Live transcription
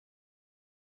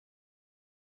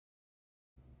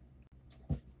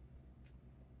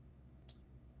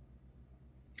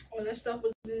All that stuff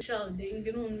was in the shell. It didn't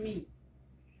get on me.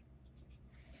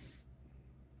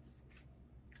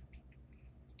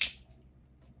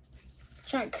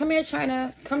 Come here,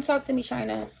 China. Come talk to me,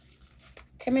 China.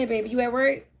 Come here, baby. You at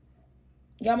work?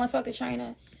 Y'all want to talk to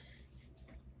China?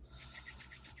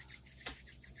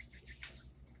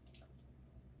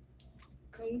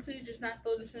 Can you please just not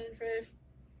throw this in the trash?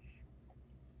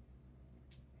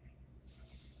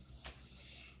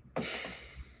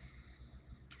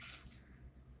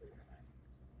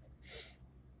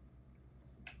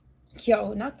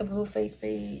 Yo, not the blue face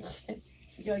page.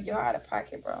 Yo, you're out of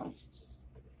pocket, bro.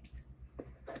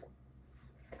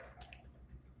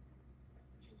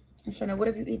 I'm trying to. What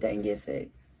if you eat that and get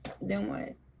sick? Then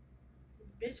what?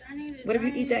 Bitch, I need to. What if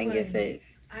you eat that and get sick?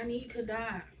 I need to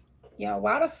die. Yo,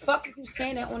 why the fuck are you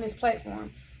saying that on this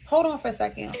platform? Hold on for a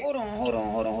second. Hold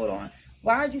on.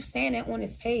 Why are you saying that on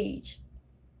this page?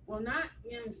 Well, not,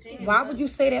 you know what I'm saying? Why would you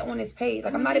say that on this page?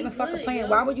 Like, I'm not even fucking playing. Yo.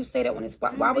 Why would you say that on this?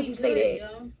 Why would you say that?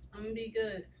 Yo. I'm gonna be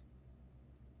good.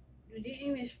 You didn't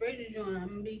even spray the joint. I'm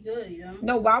gonna be good, yo.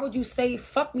 No, why would you say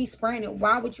fuck me spraying it?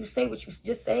 Why would you say what you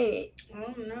just said? I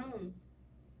don't know.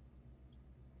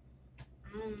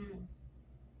 I don't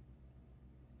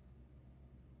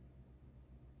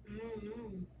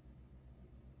know.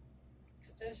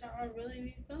 Cause that's how I really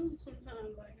be feeling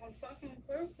sometimes. Like I'm fucking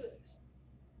purpose.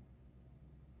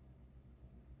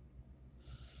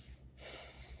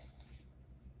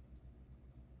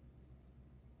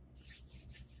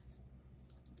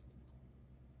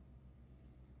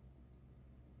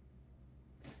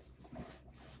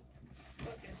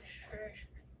 Fucking trash.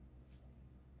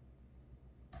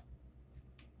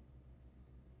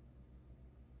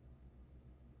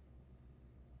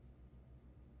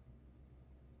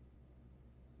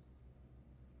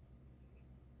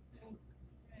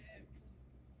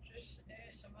 Just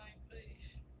ask somebody, please.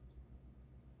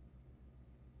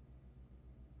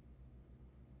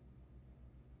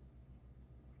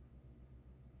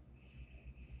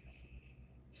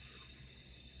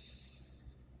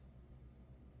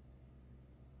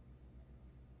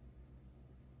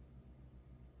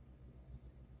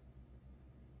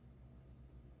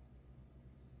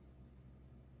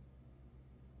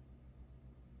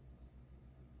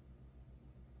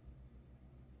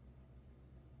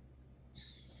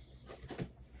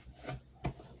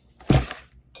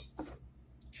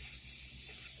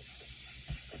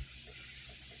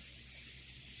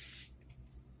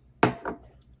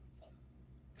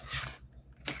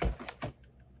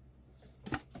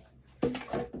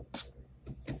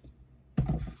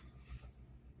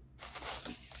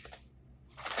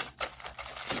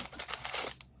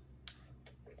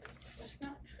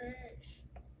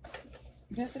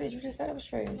 Yes, it is. You just said it was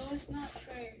trash. No, it's not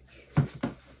trash.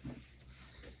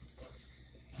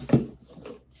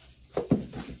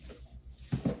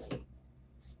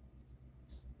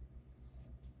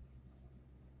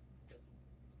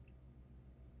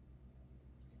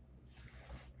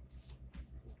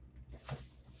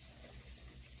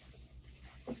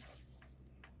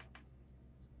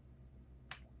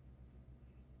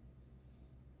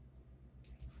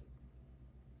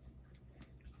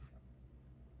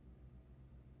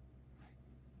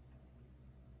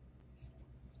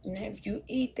 And if you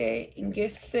eat that and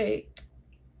get sick,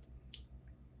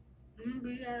 I'm gonna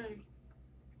be alright.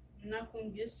 I'm not gonna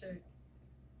get sick.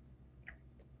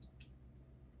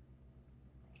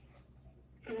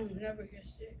 I'm never get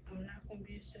sick. I'm not gonna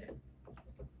be sick.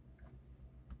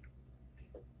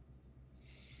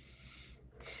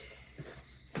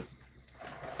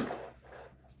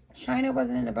 China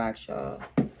wasn't in the box, y'all.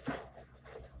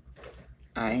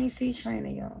 I ain't see China,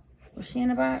 y'all. Was she in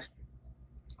the box?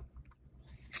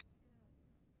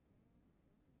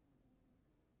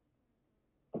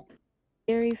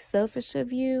 Very selfish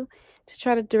of you to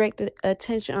try to direct the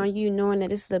attention on you, knowing that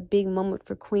this is a big moment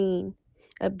for Queen,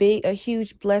 a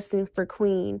huge blessing for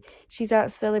Queen. She's out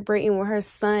celebrating with her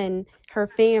son, her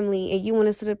family, and you want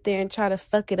to sit up there and try to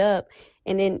fuck it up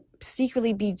and then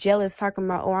secretly be jealous, talking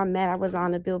about, oh, I'm mad I was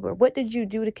on the billboard. What did you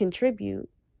do to contribute?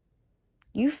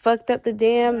 You fucked up the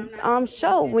damn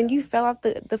show when you fell off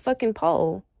the fucking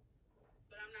pole.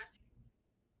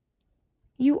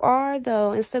 You are,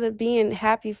 though, instead of being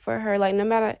happy for her. Like, no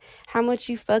matter how much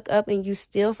you fuck up and you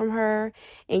steal from her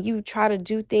and you try to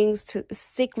do things to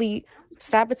sickly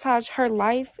sabotage her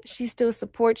life, she still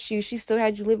supports you. She still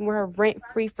had you living with her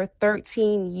rent-free for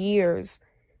 13 years,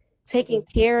 taking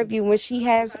care of you when she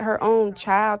has her own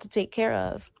child to take care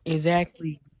of.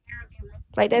 Exactly.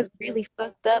 Like, that's really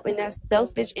fucked up and that's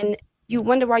selfish, and you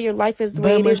wonder why your life is the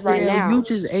way But it is right Michelle, you now.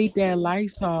 just ate that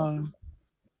Lysol.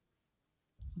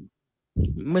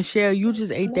 Michelle, you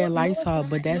just ate that No, it's Lysol, not.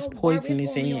 but that's No, Barbie, it's poisonous.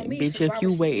 gonna be on And me. bitch, Cause why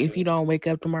would she eat if you it? don't wake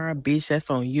up tomorrow, bitch, that's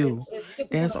on you. It's still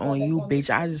That's gonna fall on back you, on me. bitch.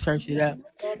 I just searched it up.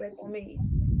 Fall back on me.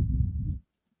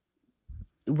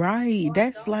 Right. No, I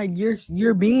That's don't. like you're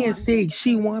No, being I don't. sick.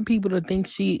 She want people to think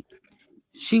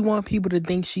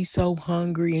she's so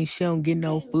hungry and she don't get I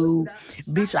no didn't look it food. up.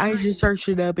 Bitch, Stop I just lying. searched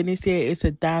it up and it said it's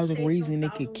Don't say 1,000 it's no reasons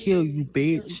it could 1,000 kill reasons you, it can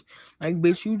kill you. bitch. Like, Stop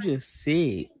bitch, you lying. just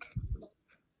sick.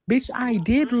 Bitch, I Stop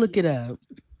did look lying. it up.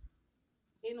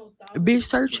 Ain't no 1,000 Bitch,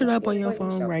 reasons it search can it up kill on you. your Wait, phone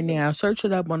Michelle, right what you now. Search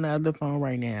it up on the other phone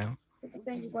right now.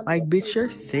 saying? You gonna do Like, a bitch,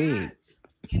 you're poison? I'm sick. not.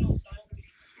 Ain't no 1,000.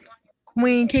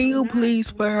 Queen, can I'm you not.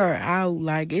 please I'm put her not. out?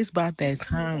 Like, it's about that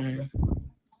time.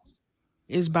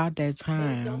 It's about that And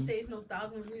it don't time. say it's no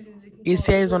 1,000 reasons it can It cause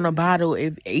says on the poisoning. bottle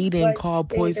if eating But called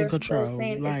poison they're still control.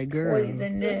 saying it's Like, girl.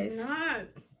 It's poisonous. not.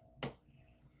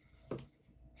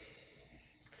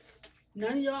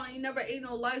 None of y'all ain't never ate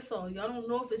no Lysol. Y'all don't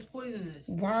know if it's poisonous.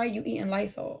 Why are you eating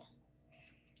Lysol?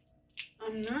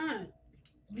 I'm not.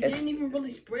 You It's, didn't even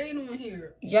really spray it on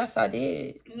here. yes, I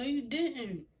did. No, you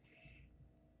didn't.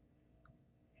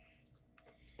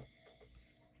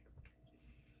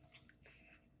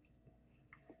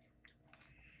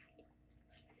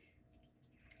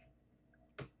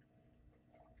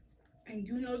 And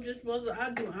you know just as well as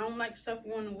I do. I don't like stuff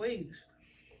going to waste.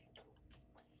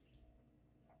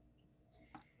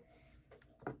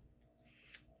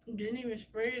 You didn't even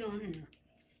spray it on here.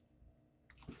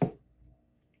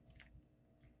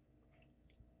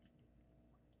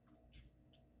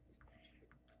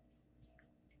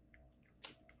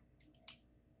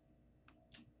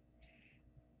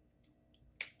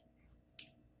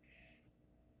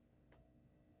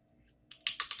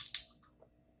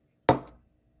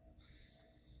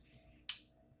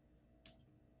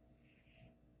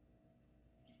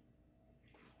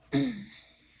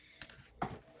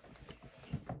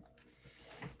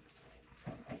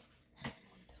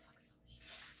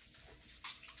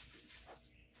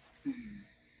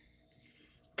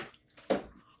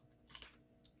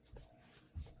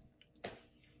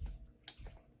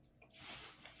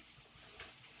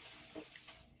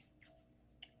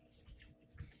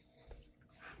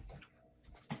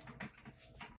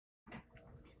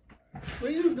 What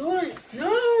are you doing?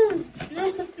 No,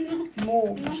 no, no.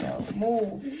 Move, Michelle.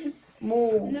 Move.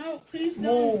 Move. No, please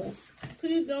don't. Move.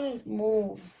 Please don't.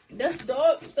 Move. That's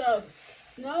dog stuff.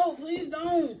 No, please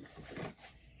don't.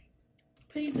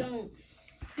 Please don't.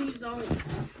 Please don't.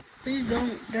 Please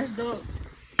don't. That's dog.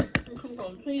 Come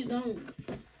on, please don't.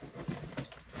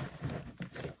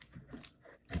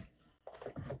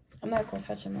 I'm not gonna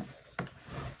touch him.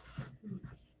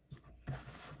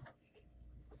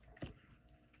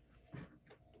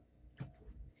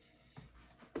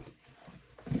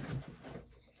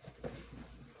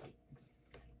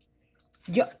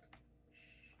 Yo.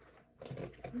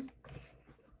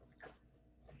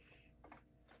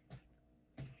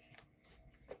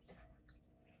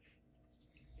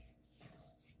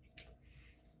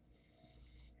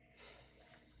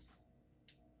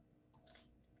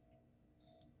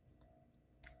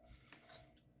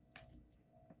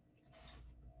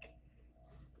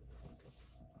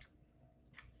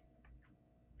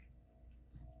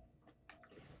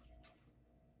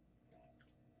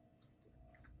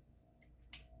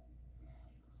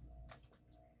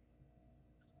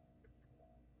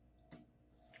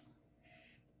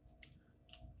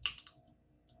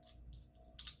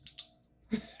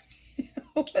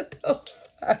 What the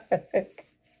fuck?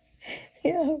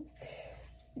 Yo.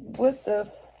 What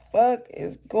the fuck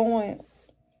is going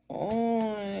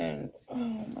on?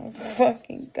 Oh my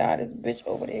fucking god, this bitch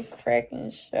over there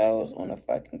cracking shells on the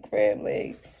fucking crab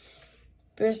legs.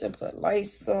 Bitch that put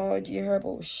Lysol,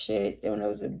 herbal shit. Then it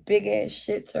was a big ass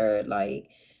shit turd. Like,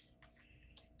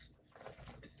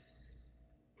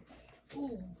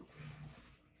 Ooh.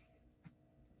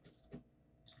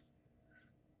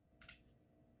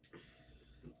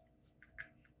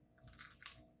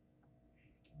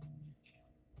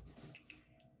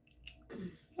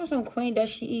 some queen, does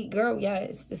she eat? Girl,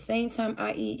 yes. The same time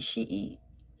I eat, she eat.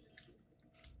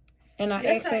 And I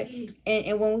Yes, asked I her, eat.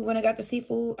 and when we went and got the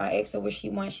seafood, I asked her what she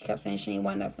wants. She kept saying she ain't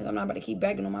want nothing. I'm not about to keep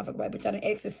begging on motherfucker, bitch. I done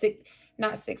asked her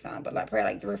not 6 times, but like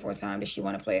probably like 3 or 4 times that she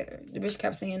want to play her. The bitch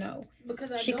kept saying no.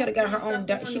 Because I She don't could have got want her own. stuff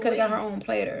going She to could have got her waste. own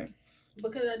platter.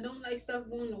 Because I don't like stuff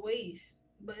going to waste.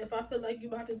 But if I feel like you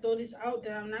about to throw this out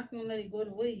there, I'm not gonna let it go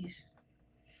to waste.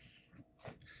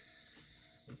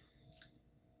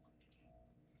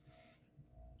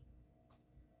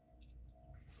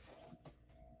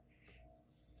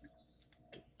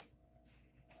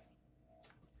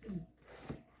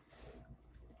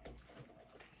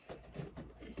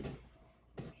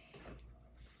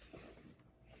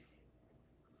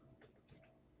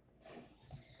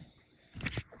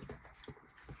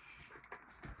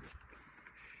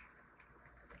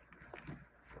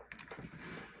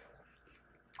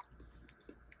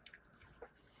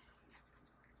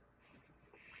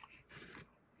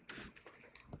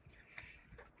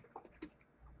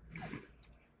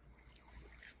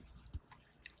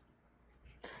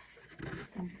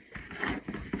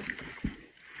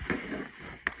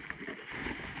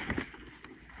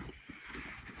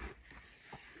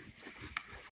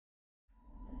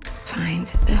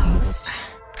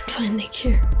 back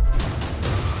here.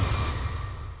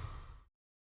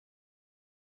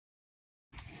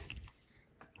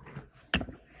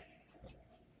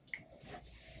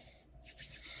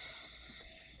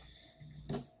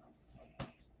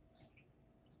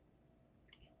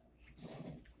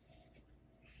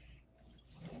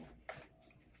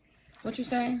 What you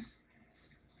saying?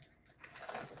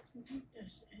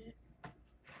 That's it.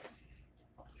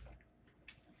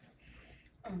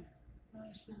 Oh, no,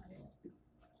 it's not it.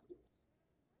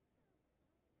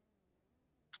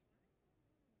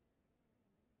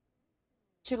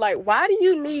 You like, why do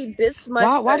you need this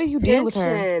much Why do you deal with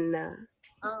her? attention?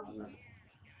 I don't know.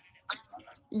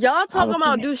 Y'all I talking would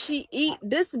about think do she eat?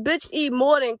 This bitch eat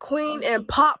more than Queen and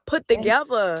Pop put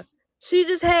together. She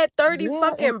just had 30 yeah,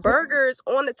 fucking burgers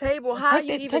on the table. How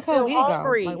you even take her still wig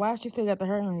off. Like, hungry? why she still got the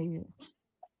hair on her head?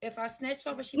 If I snatch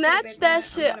off and she put it Snatch back on, that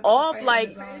I'm shit not about to off fight her on like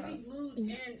this live. Crazy glued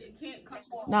and it can't come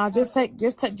off. Nah, just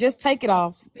take it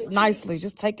off nicely.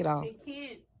 Just take it off. It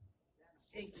can't.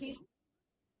 It can't.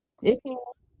 It,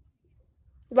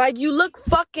 like you look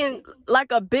fucking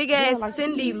like a big yeah, ass like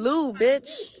Cindy you Lou,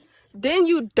 bitch. Then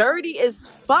you dirty as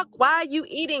fuck. Why are you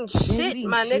eating then you shit,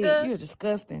 eating my shit. nigga? You're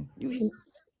disgusting. You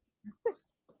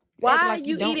act Why are like you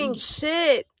you don't eating eat.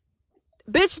 shit?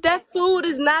 Bitch, that food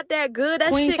is not that good.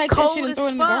 That Queen, shit take that shit cold and as throw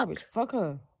it in the fuck. garbage. Fuck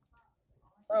her.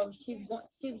 Bro, she's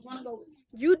gonna go.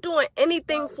 You doing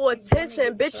anything for She's gonna attention,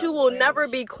 get the bitch. shit You out will the never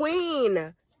trash. be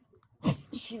queen.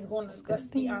 She's gonna, let's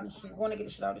be Disgusting. honest, she's gonna get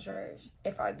the shit out the trash.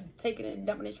 If I take it and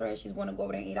dump it in the trash, she's gonna go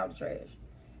over there and eat out the trash.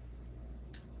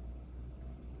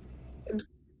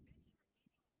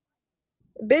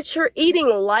 Bitch, you're eating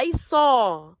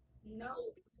Lysol. No.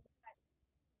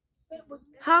 It was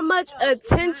in How the much shell.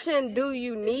 attention do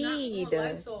you It's not need? on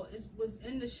Lysol. It was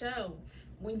in the shell.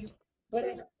 When you. But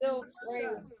it's still spray.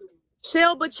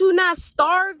 Shell, but you not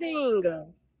starving.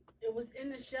 It was in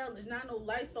the shell. There's not no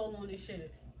Lysol on this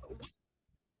shit.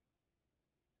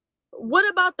 What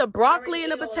about the I already broccoli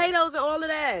and the ate all that. potatoes and all of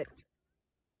that?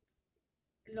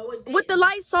 No, it With the didn't.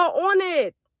 Lysol on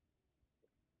it.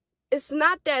 It's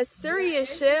not that Did I serious,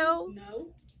 ask you? Shell. No.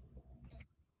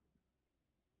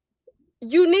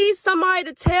 You need somebody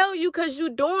to tell you because you're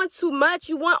doing too much.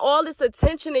 You want all this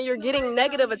attention and you're Nobody getting tell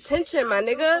negative me shit. attention, I my don't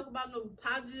give a nigga. fuck about no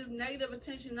positive, negative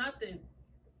attention, nothing.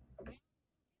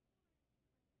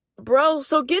 Bro,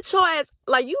 so get your ass,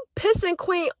 like, you pissing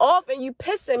Queen off and you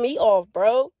pissing me off,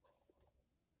 bro.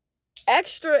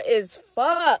 Extra is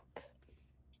fuck.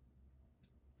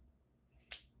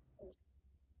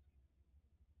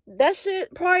 That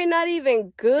shit probably not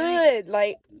even good.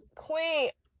 Like,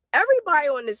 Queen, everybody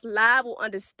on this live will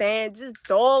understand. Just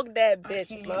dog that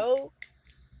bitch, bro.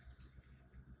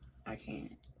 I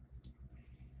can't.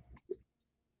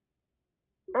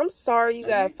 I'm sorry you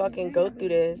gotta You fucking ain't go gotta through be,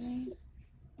 this.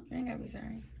 you ain't gotta be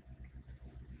sorry.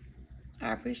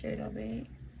 I appreciate it though, babe.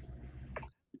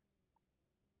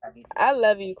 I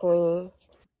love you, Queen.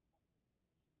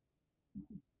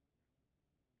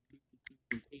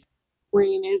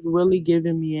 Queen is really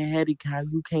giving me a headache how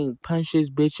you can't punch this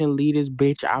bitch and leave this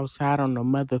bitch outside on the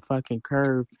motherfucking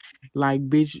curve. Like,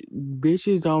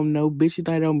 bitches don't know. Bitches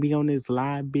that don't be on this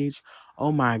live, bitch.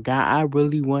 Oh my God, I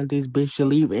really want this bitch to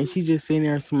leave. And she just sitting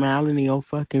there smiling in your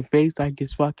fucking face like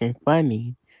it's fucking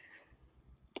funny.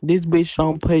 This bitch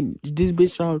don't put, this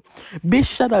bitch don't, bitch,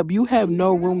 shut up. You have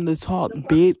no room to talk,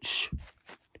 bitch.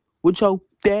 With your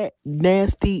fat,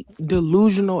 nasty,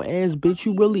 delusional ass bitch,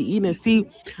 you really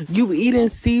you eating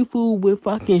seafood with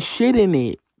fucking shit in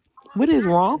it. What is Not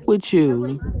wrong just with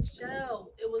covered you? by the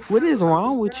shell. It was What is covered by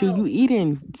wrong the with you? You shell.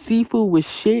 eating seafood with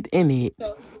shit in it.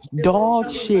 It was Dog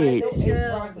covered by shit. the Still ate shell.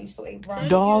 broccoli, still ate broccoli,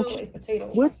 Thank you Dog still you. sh- ate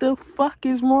potatoes. What the fuck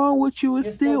is wrong with you? It's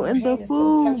You're still, still your in the hand is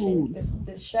still touching food.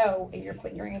 this shell and you're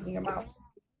putting your hands in your mouth.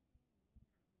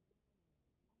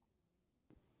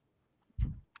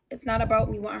 It's not about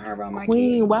me wanting her around my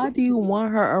Queen, kid. why do you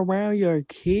want her around your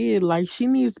kid? Like, she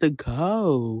needs to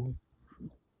go.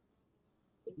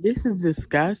 This is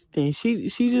disgusting. She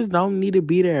just don't need to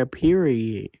be there,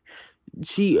 period.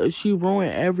 She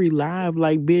ruined every life.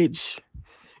 Like, bitch,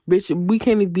 we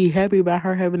can't even be happy about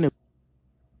her having a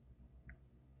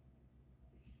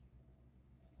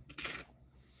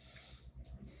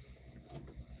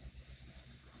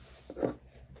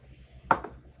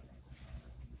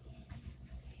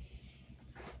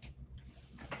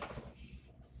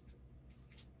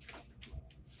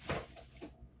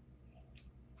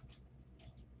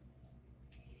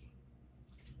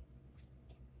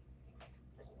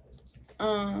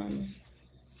Um,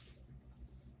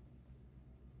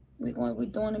 we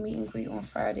doing a meet and greet on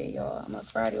Friday, y'all. I'm a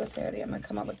Friday or Saturday. I'm gonna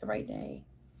come up with the right day.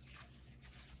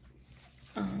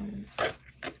 Um,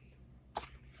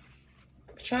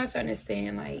 y'all have to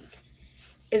understand, like,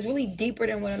 it's really deeper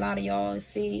than what a lot of y'all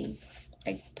see.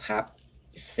 Like, Pop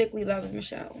sickly loves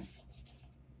Michelle.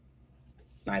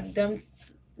 Like, them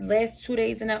last 2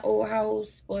 days in that old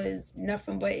house was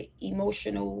nothing but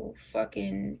emotional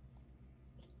fucking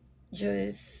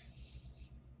just,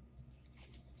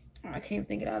 I can't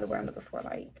think of the other word I'm looking for.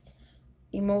 Like,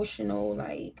 emotional,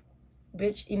 like,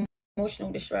 bitch,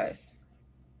 emotional distress.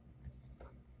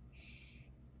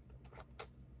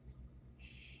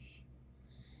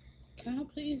 Can I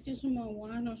please get some more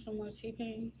wine or some more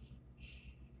T-Pain?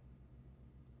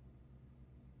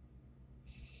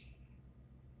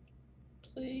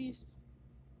 Please.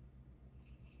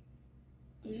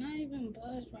 I'm not even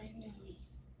buzzed right now.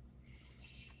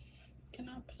 Can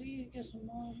I please get some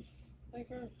more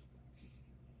liquor?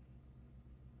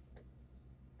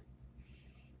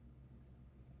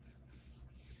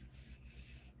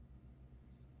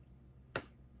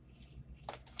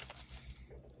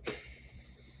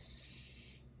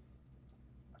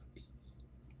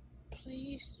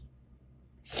 Please.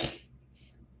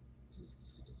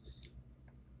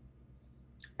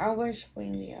 I wish,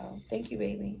 Queen Leo. Thank you,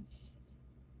 baby.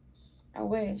 I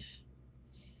wish.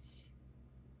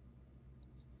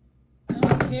 I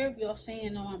don't care if y'all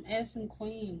saying no. I'm asking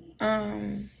Queen. I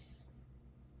mean,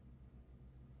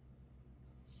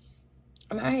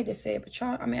 I hate to say it, but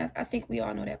y'all, I mean, I think we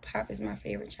all know that Pop is my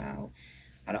favorite child.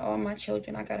 Out of all my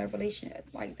children, I got a relationship,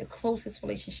 like the closest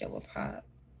relationship with Pop.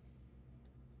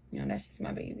 You know, that's just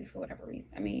my baby for whatever reason.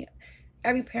 I mean,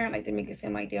 every parent like to make it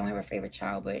seem like they don't have a favorite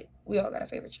child, but we all got a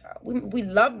favorite child. We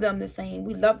love them the same.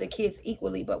 We love the kids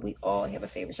equally, but we all have a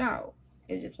favorite child.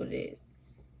 It's just what it is.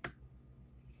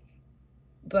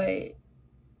 But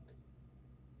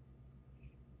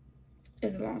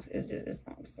it's a long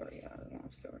story, y'all. It's a long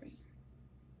story.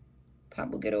 Pop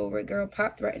will get over it, girl.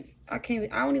 Pop threatened. I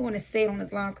don't even want to say it on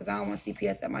this live because I don't want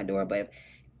CPS at my door, but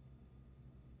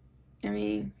I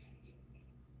mean,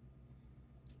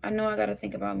 I know I got to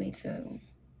think about me too.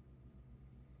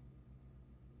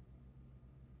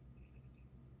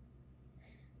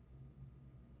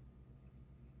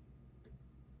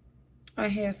 I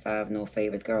have 5 no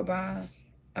favorites, girl. Bye.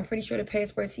 I'm pretty sure the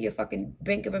password to your fucking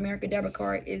Bank of America debit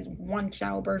card is one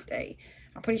child birthday.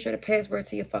 I'm pretty sure the password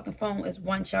to your fucking phone is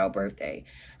one child birthday.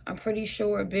 I'm pretty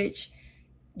sure, bitch,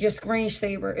 your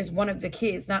screensaver is one of the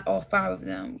kids, not all 5 of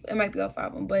them. It might be all 5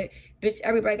 of them, but bitch,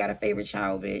 everybody got a favorite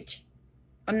child, bitch.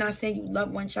 I'm not saying you love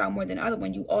one child more than the other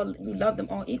one. You love them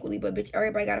all equally, but bitch,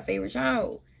 everybody got a favorite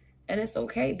child. And it's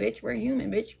okay, bitch. We're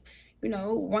human, bitch. You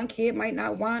know, one kid might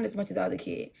not whine as much as the other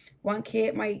kid. One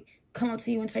kid might come up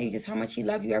to you and tell you just how much he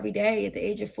love you every day at the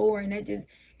age of 4, and that just,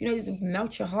 you know, just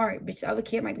melt your heart. Bitch, the other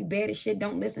kid might be bad as shit,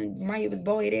 don't listen, remind you of his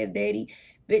boy ass daddy.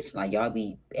 Bitch, like, y'all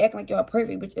be acting like y'all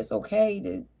perfect, bitch. It's okay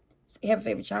to have a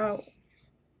favorite child.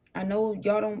 I know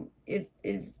y'all don't, is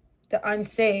the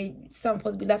unsaid, something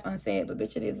supposed to be left unsaid, but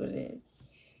bitch, it is what it is.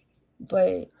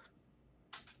 But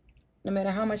no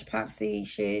matter how much Pop sees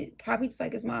shit, Poppy just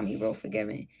like his mom. He real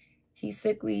forgiving. He's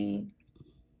sickly.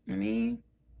 I mean,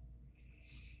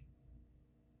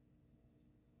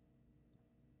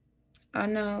 I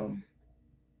know.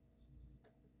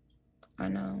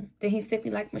 Then he's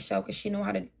sickly like Michelle because she know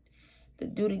how to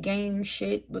do the game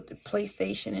shit with the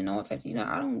PlayStation and all types. You know,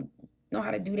 I don't know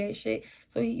how to do that shit.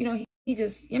 So, he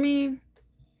just, I mean,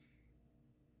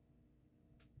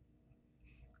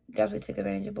 definitely took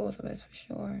advantage of both of us for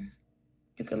sure.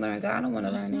 You can learn. God, I don't want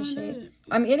to learn this shit.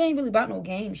 I mean, it ain't really about no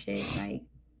game shit. Like,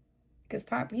 because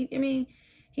Pop, he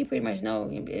pretty much know.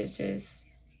 It's just,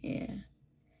 yeah.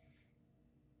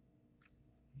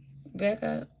 Back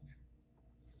up.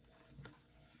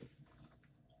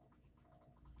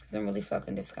 Because I'm really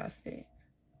fucking disgusted.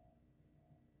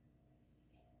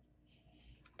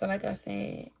 But like I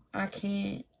said, I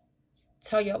can't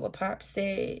tell y'all what Pop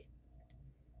said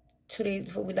 2 days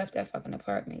before we left that fucking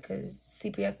apartment because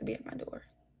CPS would be at my door.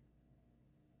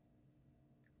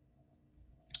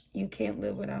 You can't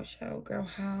live without Shell, girl.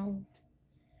 How?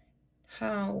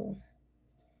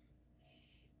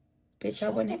 Bitch,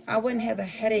 I wouldn't have a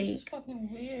headache. It's fucking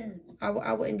weird.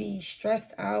 I wouldn't be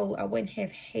stressed out. I wouldn't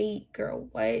have hate, girl.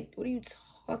 What are you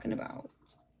talking about?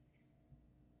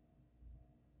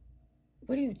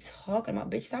 What are you talking about,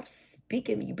 bitch? Stop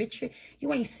speaking to me, bitch.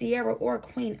 You ain't Sierra or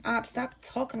Queen Op. Stop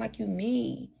talking like you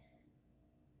me,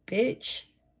 bitch.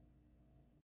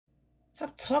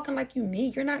 Stop talking like you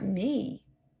me. You're not me.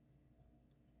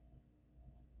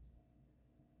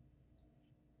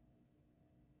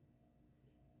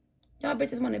 Y'all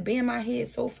bitches want to be in my head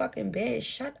so fucking bad.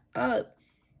 Shut up.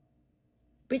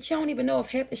 Bitch, you don't even know if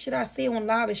half the shit I say on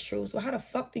live is true. So how the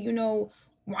fuck do you know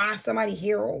why somebody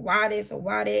here or why this or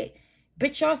why that?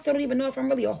 Bitch, y'all still don't even know if I'm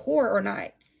really a whore or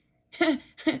not.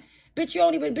 Bitch, you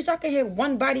don't even, bitch, I can have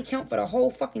one body count for the whole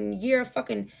fucking year.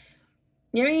 Fucking,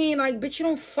 you know what I mean? Like, bitch, you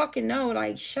don't fucking know.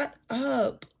 Like, shut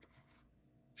up.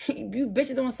 You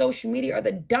bitches on social media are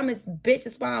the dumbest bitch.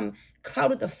 That's why I'm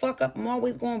clouded the fuck up. I'm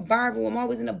always going viral. I'm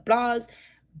always in the blogs.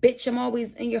 Bitch, I'm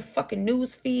always in your fucking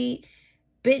news feed.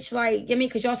 Bitch, like, you know what I mean?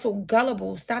 Because y'all so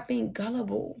gullible. Stop being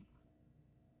gullible.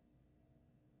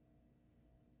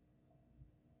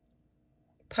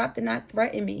 Pop did not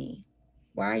threaten me.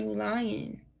 Why are you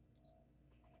lying?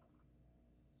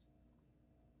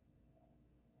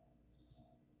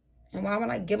 And why would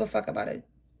I give a fuck about a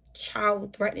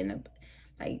child threatening a,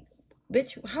 like,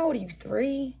 bitch, how old are you,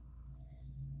 3?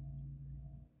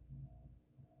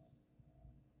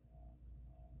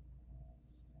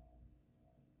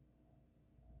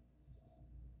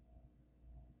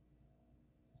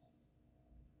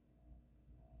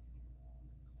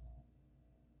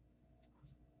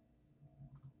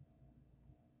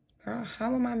 Girl,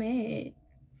 how am I mad?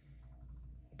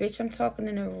 Bitch, I'm talking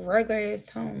in a regular ass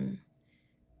tone.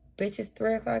 Bitch, it's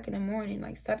 3 o'clock in the morning.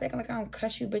 Like, stop acting like I don't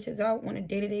cuss you bitches out on a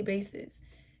day-to-day basis.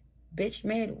 Bitch,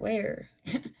 mad where?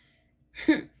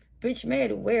 Bitch,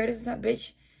 mad where? This is not,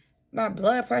 bitch, my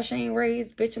blood pressure ain't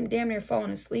raised. Bitch, I'm damn near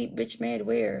falling asleep. Bitch, mad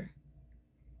where?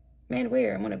 Mad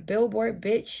where? I'm on a billboard,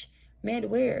 bitch. Mad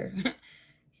where?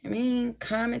 I mean,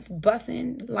 comments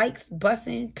busting, likes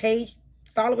busting, page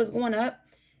followers going up.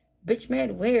 Bitch,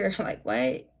 mad where? Like, what? What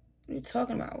are you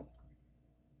talking about?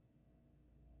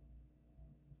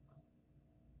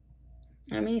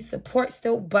 I mean, support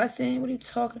still busting. What are you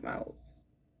talking about?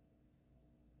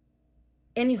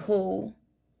 Anywho,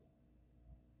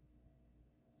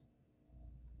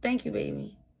 thank you,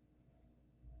 baby.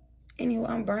 Anywho,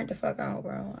 I'm burnt the fuck out,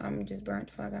 bro. I'm just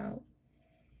burnt the fuck out.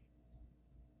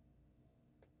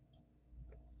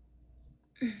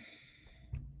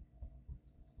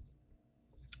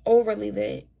 Overly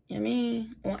lit, you know what I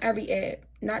mean? On every app,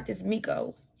 not just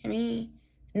Miko, you know what I mean?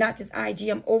 Not just IG,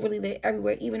 I'm overly lit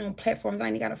everywhere, even on platforms I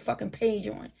ain't got a fucking page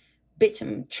on. Bitch,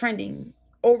 I'm trending,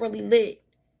 overly lit.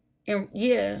 And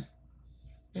yeah,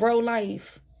 real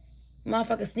life.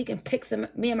 Motherfuckers sneaking pics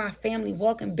of me and my family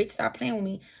walking. Bitch, stop playing with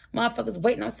me. Motherfuckers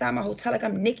waiting outside my hotel like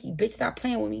I'm Nikki. Bitch, stop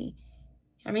playing with me.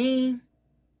 I mean,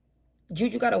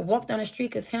 Juju gotta walk down the street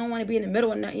because he don't want to be in the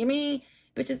middle of nothing. You mean?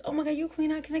 Bitches, oh my God, you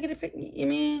queen, can I get a pic? You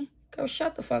mean? Girl,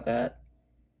 shut the fuck up.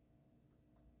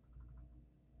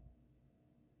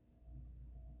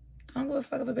 I don't give a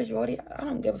fuck if a bitch roll the, I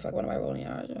don't give a fuck what nobody rolling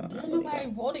eyes, y'all. Don't nobody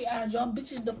roll their eyes. Y'all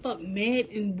bitches the fuck mad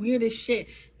and weird as shit.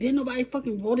 Then nobody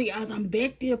fucking roll their eyes. I'm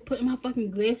back there putting my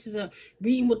fucking glasses up,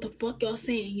 reading what the fuck y'all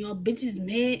saying. Y'all bitches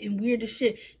mad and weird as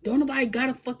shit. Don't nobody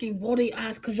gotta fucking roll their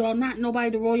eyes because y'all not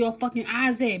nobody to roll your fucking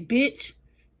eyes at, bitch.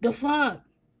 The fuck?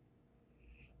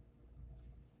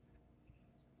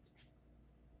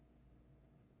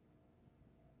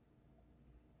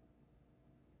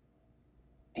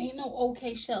 Ain't no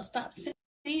okay, Shell. Stop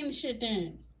saying shit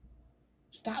then.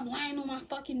 Stop lying on my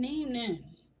fucking name then.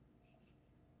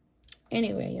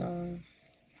 Anyway, y'all.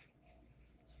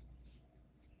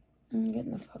 I'm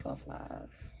getting the fuck off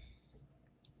live.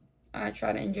 I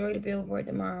try to enjoy the billboard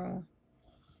tomorrow.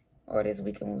 Or this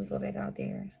weekend when we go back out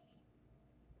there.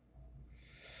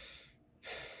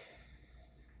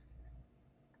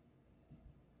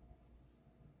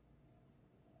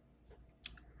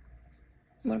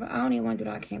 Whatever. I don't even want to do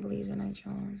that. I can't believe tonight,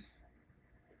 y'all.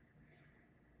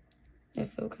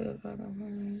 It's so good,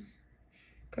 fucking.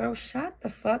 Girl, shut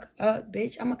the fuck up,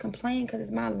 bitch. I'ma complain because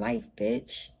it's my life,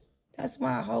 bitch. That's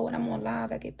why I hold when I'm on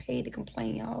live, I get paid to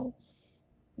complain, y'all.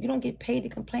 You don't get paid to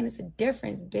complain. It's a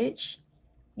difference, bitch.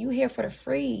 You here for the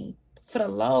free, for the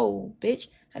low, bitch.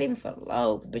 Not even for the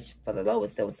low, bitch. For the low,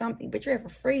 it's still something. Bitch, you're here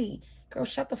for free. Girl,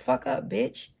 shut the fuck up,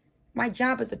 bitch. My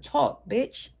job is to talk,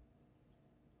 bitch.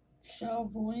 Shell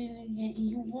ruining it again.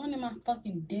 You ruining my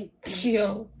fucking dick, bitch.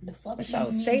 Yo, The fuck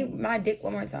Michelle, say my dick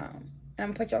one more time. And I'm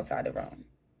gonna put you outside the room.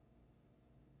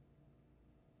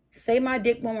 Say my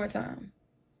dick one more time.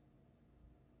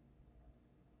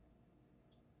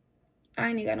 I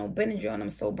ain't even got no Benadryl and I'm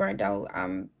so burnt out.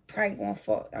 I'm probably gonna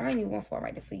fall. I ain't even gonna fall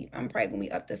right to sleep. I'm probably gonna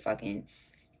be up to fucking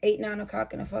 8, 9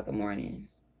 o'clock in the fucking morning.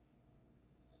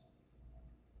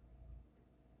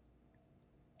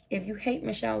 If you hate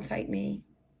Michelle, type me.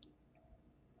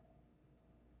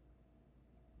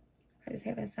 I just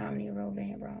have insomnia real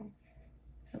bad, bro.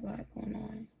 There's a lot going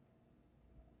on.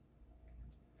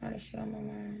 A lot of shit on my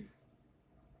mind.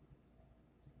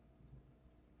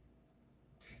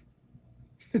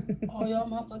 All y'all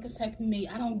motherfuckers typing me.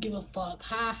 I don't give a fuck.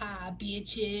 Ha ha,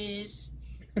 bitches.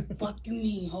 Fuck you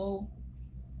mean, ho.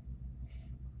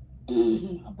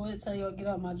 I would tell y'all get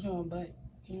out my joint, but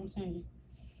you know what I'm saying?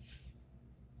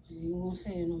 I ain't even gonna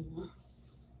say it no more.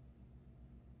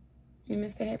 You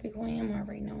missed the happy queen. I'm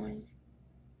already knowing.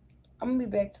 I'm gonna be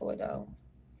back to it though.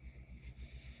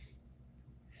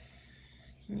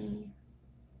 I mean,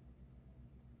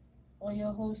 All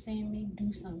your hoes saying me,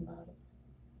 do something about it.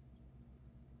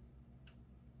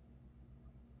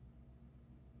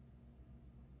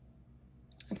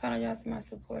 I apologize to my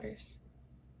supporters.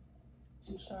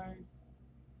 I'm sorry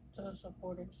to the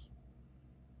supporters.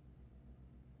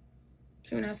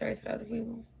 So you're not sorry to the other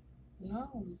people?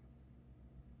 No.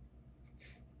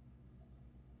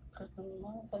 Because the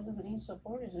motherfuckers ain't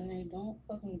supporters and they don't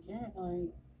fucking care. Like,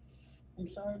 I'm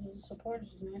sorry to the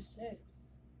supporters and that's it.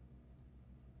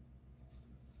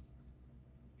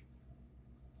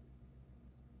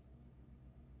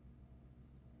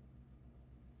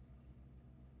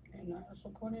 They're not a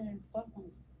supporter, then fuck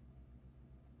them.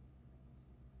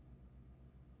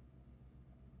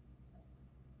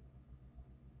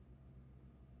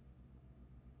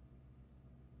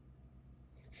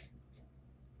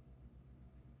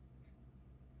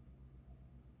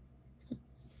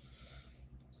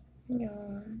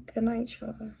 Y'all, good night,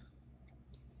 y'all. I'm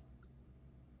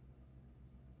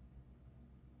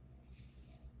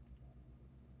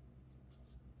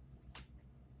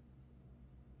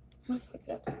gonna fuck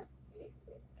it up.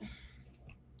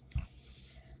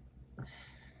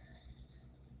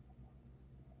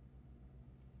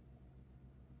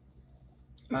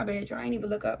 My bad, y'all. I ain't even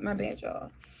look up. My bad,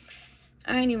 y'all.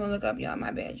 I ain't even look up, y'all.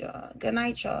 My bad, y'all. Good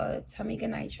night, y'all. Tell me good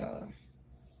night, y'all.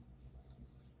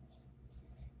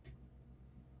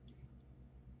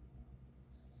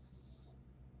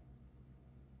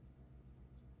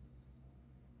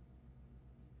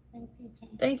 Thank you,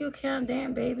 Kim. Thank you, Kim.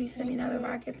 Damn, baby. Send me Thank another you.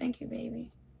 rocket. Thank you,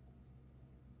 baby.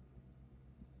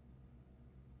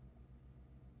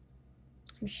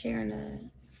 I'm sharing a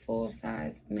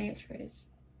full-size mattress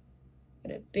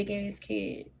with a big-ass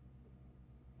kid.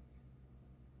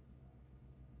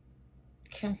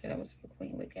 Kim said that was for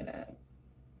Queen. Wake it up.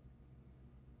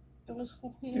 It was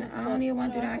complete. No, I don't even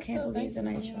want to do that. I can can't still believe thank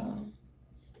tonight, you. y'all.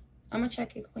 I'm going to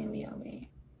check it, Queen Leo, man.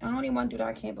 I don't even want to do that.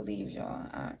 I can't believe, y'all.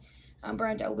 I'm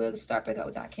burned out. We'll start back up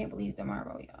with that. I can't believe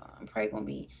tomorrow, y'all. I'm probably going to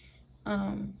be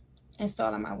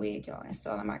installing my wig, y'all.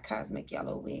 Installing my cosmic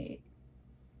yellow wig.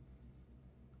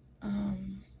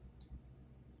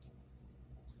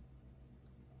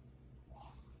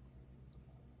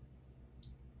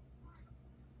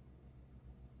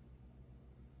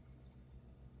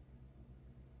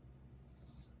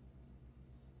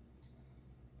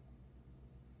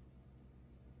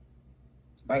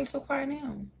 Why are you so quiet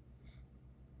now?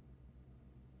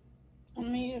 I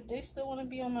mean, if they still want to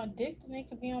be on my dick, then they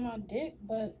could be on my dick,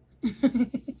 but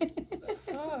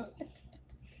fuck.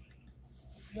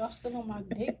 Y'all still on my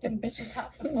dick, then bitches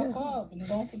hop the fuck off. And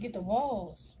don't forget the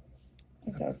walls.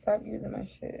 Don't stop using my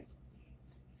shit.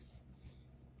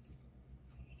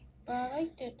 But I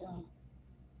liked it though.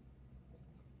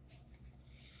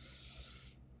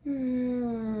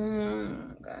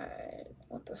 God,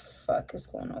 what the fuck is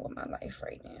going on with my life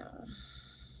right now?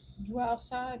 You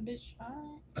outside, bitch.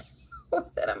 Alright. Who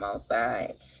said I'm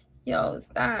outside? Yo,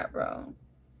 stop, bro.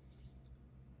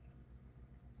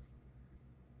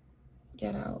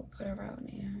 Get out. Put her out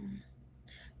now.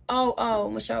 Oh,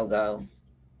 Michelle, go.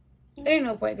 There ain't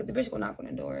no point because the bitch gonna knock on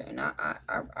the door, and I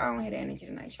don't have the energy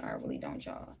tonight, y'all. I really don't,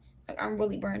 y'all. Like I'm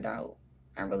really burned out.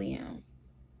 I really am.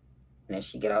 And if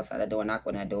she get outside the door, knock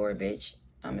on that door, bitch,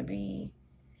 I'm gonna be.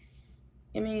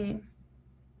 I mean,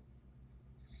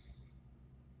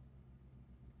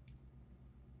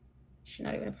 she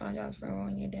not even apologize for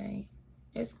ruining your day.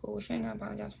 It's cool. She ain't gonna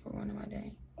apologize for ruining my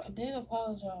day. I did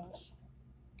apologize.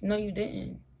 No, you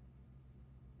didn't.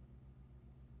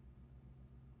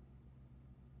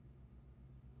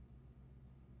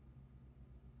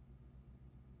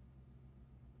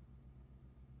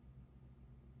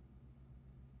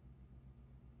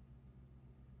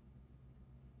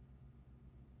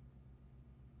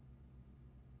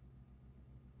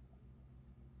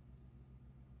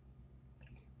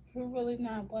 You're really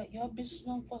not what? Y'all bitches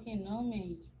don't fucking know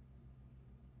me.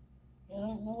 Y'all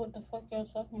don't know what the fuck y'all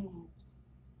talking about.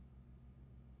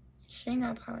 She ain't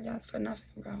gonna apologize for nothing,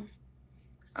 bro.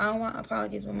 I don't want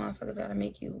apologies when motherfuckers gotta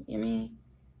make you. You know what I mean?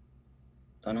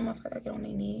 Don't know motherfucker get on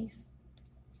their knees.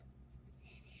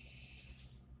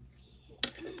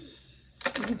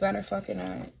 You better fucking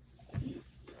not.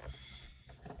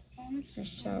 I'm sorry.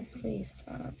 Michelle, please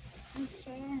stop. I'm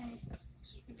sorry.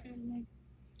 Just forgive me.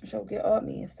 Michelle, get off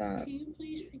me and stop. Can you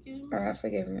please forgive me? Alright, I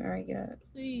forgive you. Alright, get up.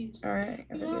 Please. Alright,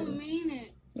 I You forgive don't you. mean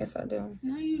it. Yes, I do.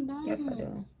 No, you don't. Yes, I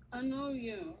do. I know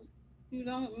you. You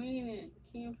don't mean it.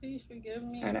 Can you please forgive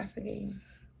me? I forgive you.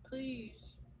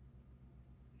 Please.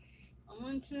 I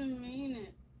want you to mean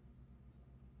it.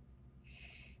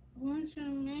 I want you to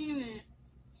mean it.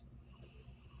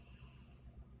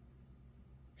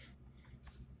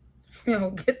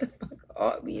 Yo, get the fuck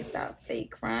off me and stop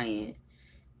fake crying.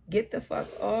 Get the fuck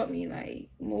off me, like,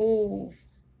 move.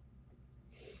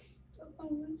 I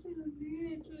want you to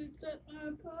mean it to accept my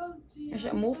apology.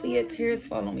 Bitch, move for your tears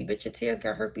fall on me. Bitch, your tears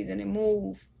got herpes in it.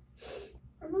 Move.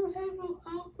 I don't have no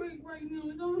outbreak right now.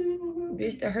 I don't have no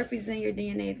herpes. Bitch, the herpes is in your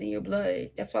DNA, it's in your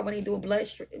blood. That's why when they do a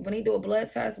blood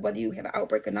test, whether you have an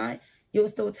outbreak or not, you'll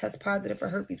still test positive for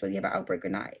herpes, whether you have an outbreak or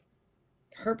not.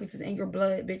 Herpes is in your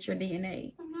blood, bitch, your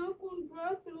DNA. I'm not gonna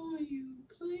drop it on you.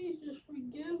 Please just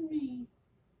forgive me.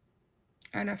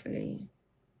 I forgive you.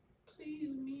 Please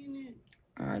mean it.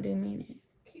 I do mean it.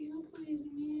 Can you please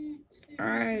mean it?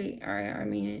 Seriously. All right, I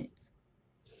mean it.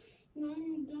 No,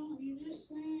 you don't. You're just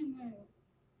saying that.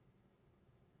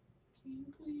 Can you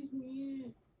please mean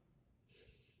it?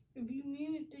 If you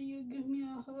mean it, then you give me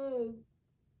a hug.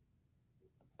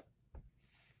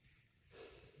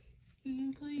 Can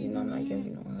you please? You know I'm not giving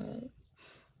you no hug.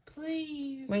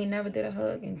 Please. We ain't never did a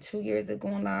hug in 2 years of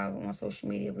going live on social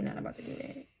media. We're not about to do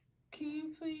that. Can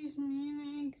you please mean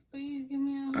it? Please give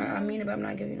me a hug. I mean it, but I'm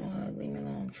not giving you no hug. Leave me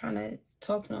alone. I'm trying to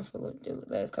talk to them for the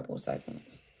last couple of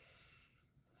seconds.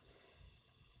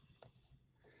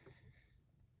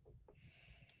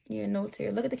 Yeah, no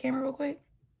tear. Look at the camera real quick.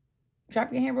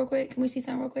 Drop your hand real quick. Can we see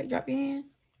something real quick? Drop your hand.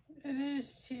 It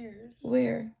is tears.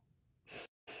 Where?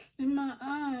 In my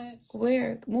eyes.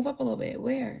 Where? Move up a little bit.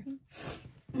 Where?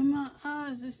 In my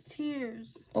eyes, it's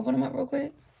tears. Open them up real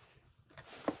quick.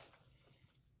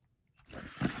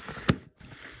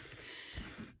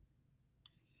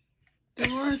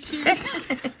 There were tears.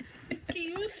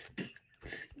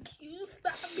 Can you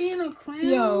stop being a clown?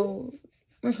 Yo.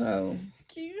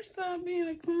 Can you stop being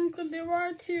a clown? Because there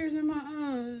are tears in my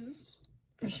eyes.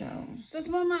 Michelle. That's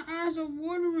why my eyes are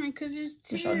watering, because there's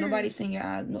tears. Michelle, nobody's seen your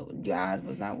eyes. No, your eyes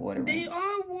was not watering. They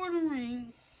are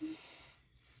watering.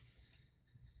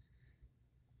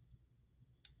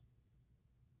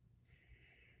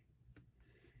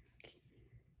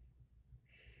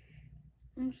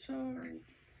 I'm sorry.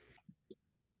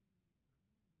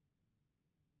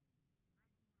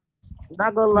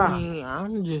 Not gonna lie. Queen,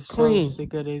 I'm just so Queen.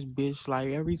 sick of this bitch. Like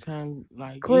every time,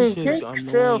 like it's Queen, just take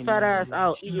Chelle annoying to fat me. ass Like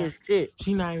out eating shit.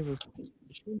 she not even.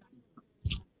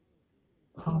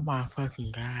 Oh my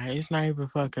fucking god, it's not even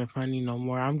fucking funny no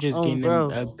more. I'm just getting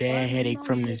Bro. a bad headache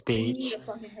from this You need bitch, a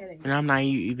fucking headache. and I'm not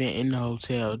even in the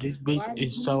hotel. This bitch Why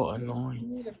is so annoying. you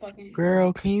need a fucking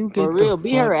Girl, can you For get the real,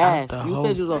 be her fuck out the ass. You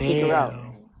said you was gonna kick her out.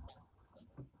 hotel?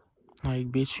 Like,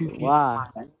 bitch, you can. Why?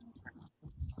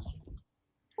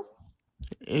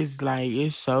 It's like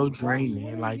it's so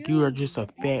draining. Like you are just a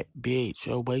fat bitch,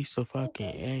 a waste of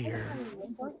fucking air.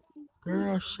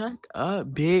 Girl, shut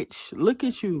up, bitch. Look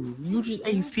at you. You just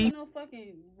ain't see. No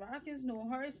fucking rockets, no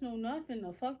hearts, no nothing.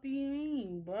 The fuck do you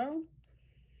mean, bro?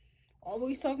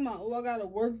 Always talking about, oh, I gotta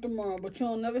work tomorrow, but you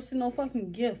don't never see no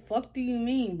fucking gift. Fuck do you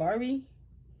mean, Barbie?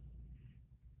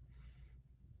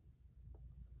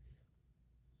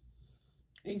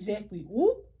 Exactly.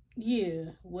 Whoop.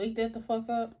 Yeah. Wake that the fuck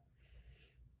up.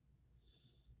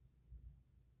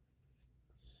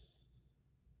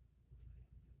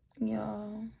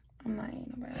 Y'all, I'm not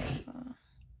eating nobody else, y'all.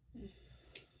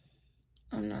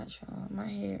 I'm not, y'all. My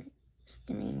hair,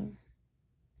 I mean,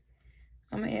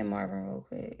 I'm gonna add Marvin real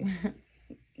quick.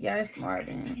 Yes,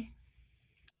 Marvin.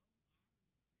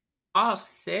 Oh,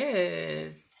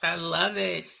 sis. I love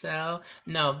it, Shell.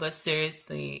 No, but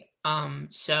seriously,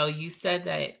 Shell, you said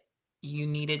that you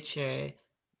needed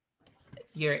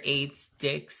your AIDS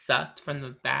dick sucked from the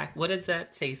back. What does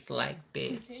that taste like,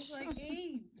 bitch? It tastes like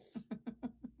AIDS.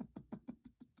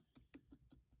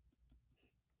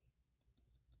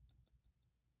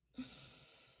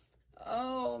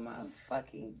 Oh my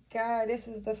fucking god, this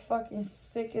is the fucking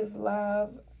sickest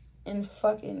live in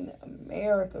fucking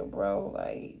America, bro.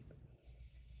 Like,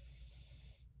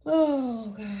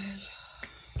 oh gosh,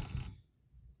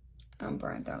 I'm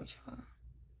burnt out, y'all.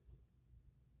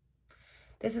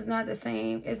 This is not the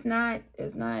same. It's not.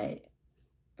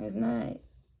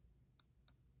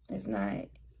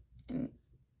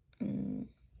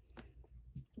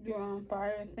 You're on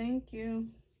fire. Thank you.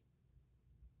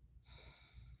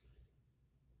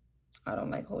 I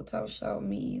don't like hotel show.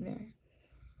 Me either.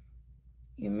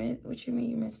 What you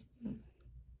mean you miss me?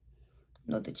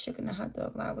 No, the chicken and hot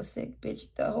dog live was sick, bitch.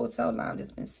 The hotel live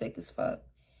just been sick as fuck.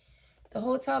 The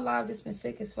hotel live just been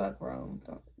sick as fuck, bro.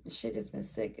 The shit has been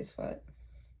sick as fuck.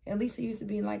 At least it used to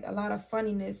be like a lot of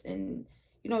funniness and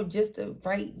just the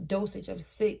right dosage of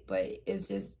sick. But it's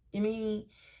just, I mean,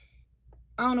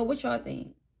 I don't know what y'all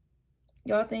think.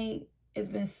 Y'all think it's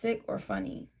been sick or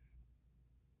funny?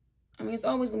 I mean, it's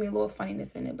always gonna be a little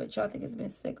funniness in it, but y'all think it's been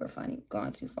sick or funny?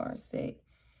 Gone too far, sick,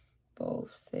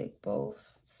 both, sick,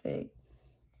 both, sick,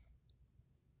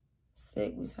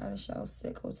 sick. We tired of show,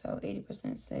 sick, hotel,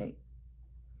 80% sick.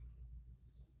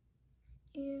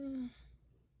 Yeah.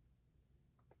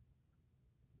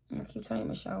 I keep telling you,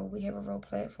 Michelle, we have a real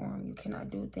platform. You cannot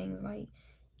do things like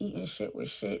eating shit with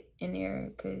shit in there,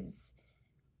 because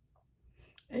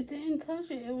It didn't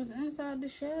touch it. It was inside the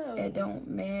shell. it don't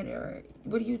matter.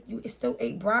 What do you it still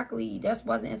ate broccoli. That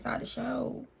wasn't inside the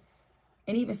shell.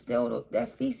 And even still,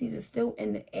 that feces is still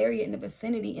in the area, in the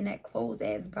vicinity, in that closed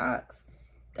ass box.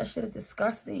 That shit is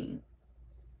disgusting.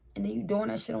 And then you doing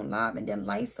that shit on live, and then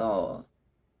Lysol.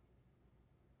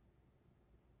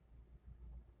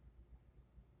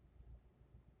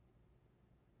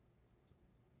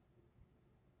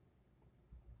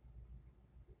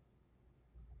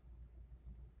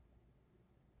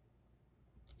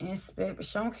 And spit, but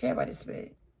she don't care about the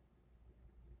spit.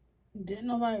 Didn't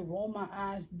nobody roll my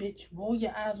eyes, bitch. Roll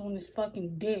your eyes on this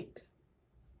fucking dick.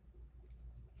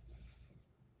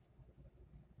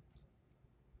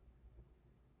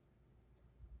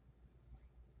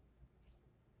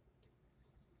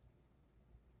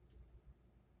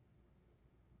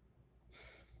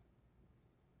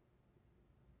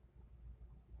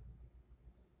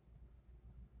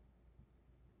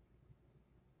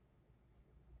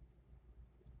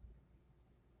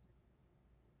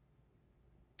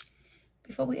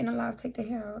 Before we end the live, take the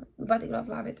hair out. We about to get off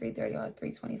live at 3:30 or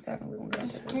 3:27. We're gonna get off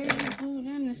It's at crazy 3:30. glued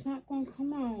in. It's not gonna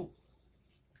come out.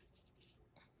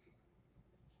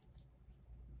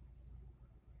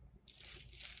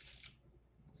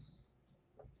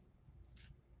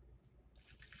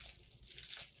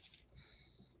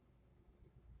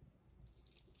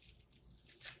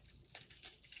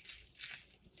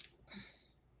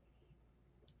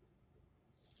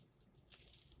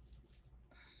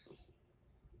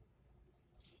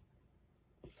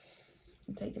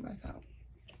 Take the rest out.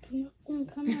 It's not gonna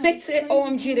come out. They said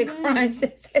OMG the crunch.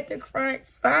 They said the crunch.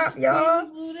 Stop, y'all.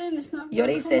 Yo,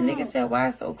 they said niggas said why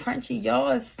it's so crunchy. Y'all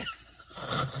is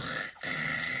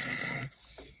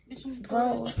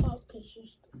bro.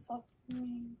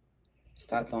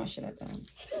 Stop throwing shit at them.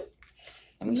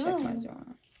 Let me check my jaw.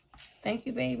 Thank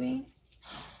you, baby.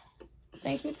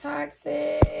 Thank you,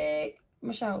 Toxic.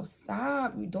 Michelle,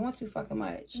 stop. You doing too fucking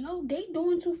much. No, they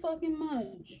doing too fucking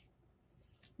much.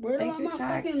 Word Thank about you, my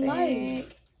Toxic. fucking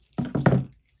life.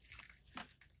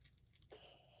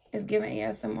 It's giving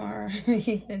ASMR.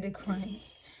 He said the crunch.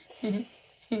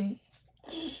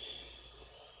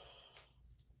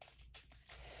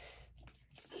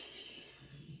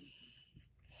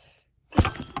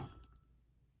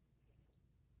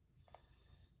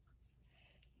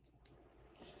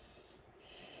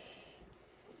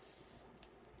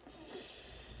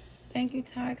 Thank you,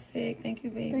 Toxic. Thank you,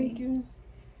 baby. Thank you.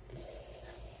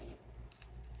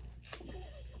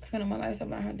 Putting my lights up,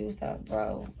 let her do stuff,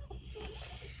 bro.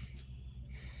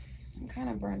 I'm kind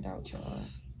of burned out, y'all.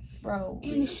 Bro.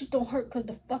 And this shit don't hurt because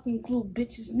the fucking glue,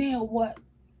 bitches. Now what?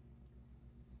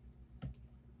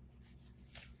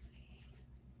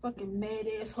 Fucking mad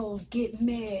assholes get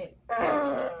mad.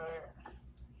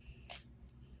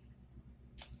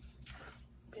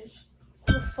 Bitch,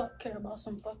 who the fuck care about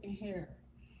some fucking hair?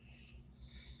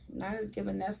 Not just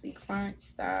giving Nestle Crunch.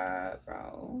 Stop,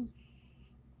 bro.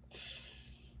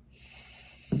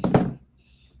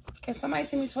 Can somebody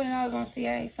send me $20 on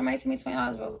CA? Somebody send me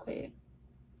 $20 real quick.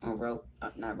 On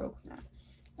not real quick, not.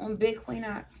 On Big Queen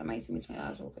App. Somebody send me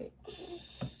 $20 real quick.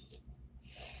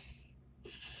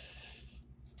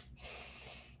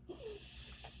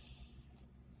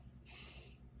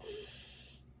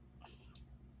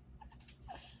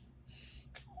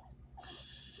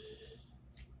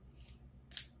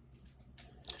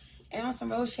 And on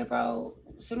some real shit, bro,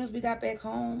 as soon as we got back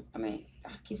home, I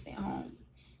keep saying home.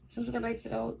 As soon as we got back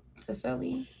to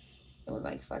Philly, it was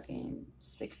like fucking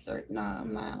 6:30. No,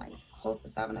 I'm not, like close to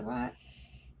 7 o'clock.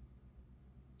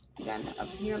 We got up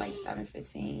here like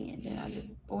 7:15, and then I just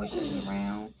bullshitted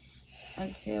around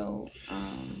until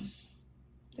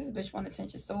this bitch want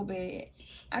attention so bad.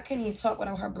 I couldn't even talk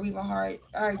without her breathing hard.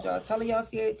 All right, y'all. Tell her y'all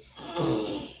see it.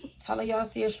 Tell her y'all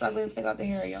see her struggling to take out the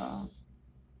hair, y'all.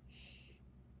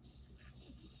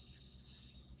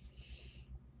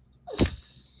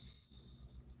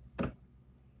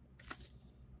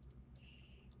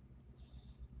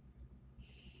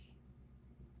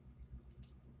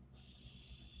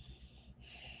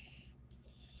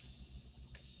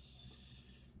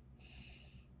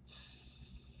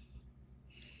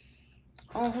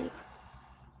 Oh,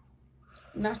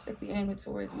 not sickly aiming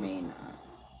towards me. Nah.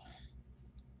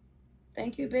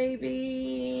 Thank you,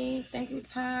 baby. Thank you,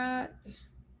 Toxic.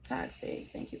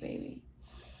 Thank you, baby.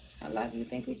 I love you.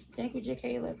 Thank you,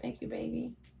 Jakayla. Thank you,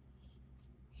 baby.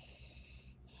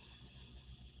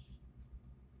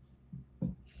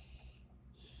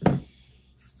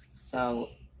 So,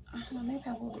 I don't know, maybe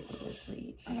I will be able to go to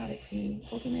sleep. I gotta pee.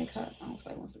 Go give me a cup. I don't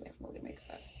feel like going to the bathroom. Go give me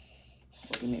a cup.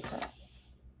 Go give me a cup.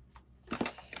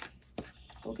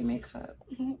 Go give me a cup.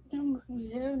 I'm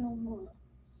there no more.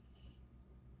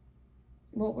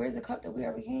 Well, where's the cup that we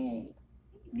already had?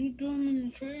 You threw them in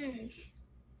the trash.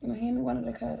 You know, hand me one of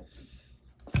the cups.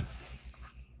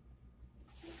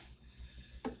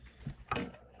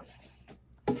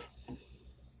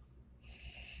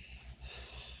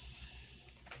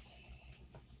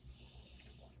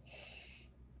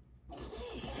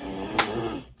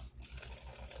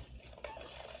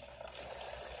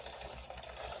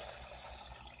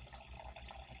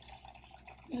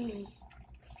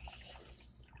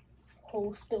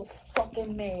 Who's still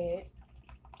fucking mad?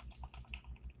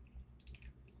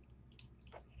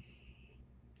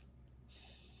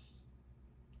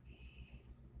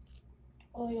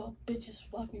 Oh, y'all bitches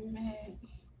fucking mad.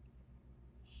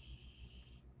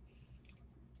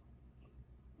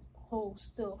 Who's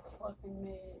still fucking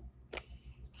mad?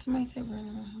 Somebody said, hold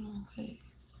on, okay.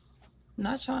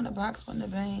 Not trying to box from the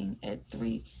bang at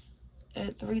 3:32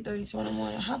 in the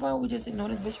morning. How about we just ignore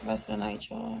this bitch for the rest of the night,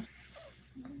 y'all?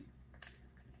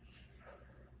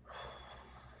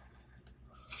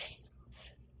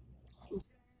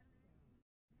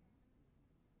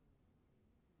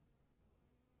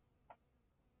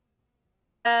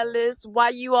 Jealous. Why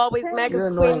you always mad? Cause You're Queen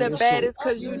annoying the as shit. baddest?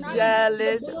 Cause You're you not even on the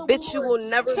jealous. Bitch, you billboard. will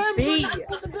never Kim, you're be. not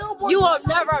on the billboard. You You're will not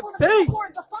never even on the be.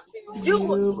 billboard. The fuck are you You, mean?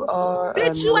 You are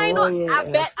bitch, you ain't on. annoying I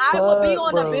bet as I will be fuck,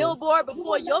 on the bro. billboard You before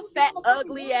will your never be fat, on the fucking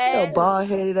ugly Your ass. billboard. bald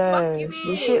headed Fuck you ass.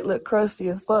 This shit mean? look crusty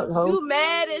as fuck, ho. You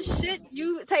mad as shit.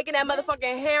 You taking that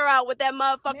motherfucking hair out with that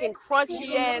motherfucking crunchy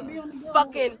You'll never ass be on the billboard.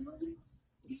 fucking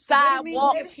What it mean when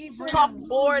sidewalk your pee brown?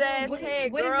 chalkboard ass What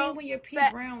head, it mean girl. when your pee Fat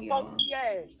brown, y'all? funky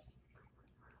ass.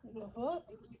 The fuck?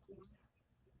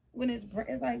 When it's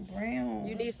like brown.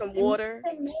 You need some It means water.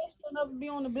 Kim Nash will never be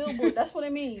on the billboard. That's what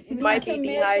it means. It You means might be Kim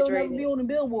Nash will never be dehydrated. on the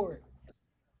billboard.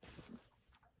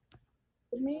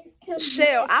 It means Kim Shell,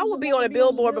 Nash I will would be on never a be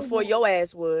on the billboard before billboard. your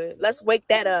ass would. Let's wake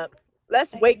that up.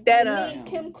 Let's Like wake it's that It really up. means brown.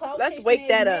 Kim clout Let's chasing wake ass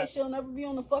that mad. up. She'll never be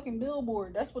on the fucking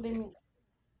billboard. That's what it means.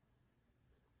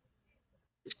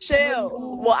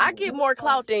 Shell, well, I get more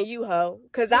clout than you, ho.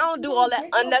 Cause I don't do all that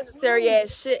unnecessary ass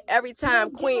shit every You time don't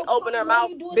get Queen no open her clout. All mouth.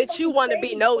 you do is Bitch, you fucking wanna be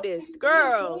praise. Fuck noticed. you, mean,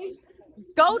 Girl, shorty.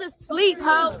 go to Fuck sleep, you, mean,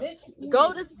 ho. bitch.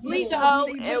 Go to sleep, Yeah. Michelle, ho.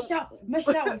 see, And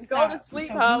Michelle, go to stop. sleep,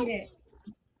 Michelle, give ho. me that.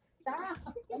 Stop.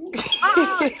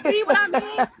 See what I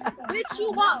mean? Bitch,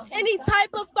 you want any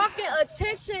type of fucking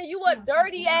attention. You a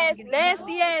dirty ass,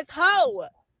 nasty ass hoe.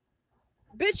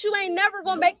 Bitch, you ain't never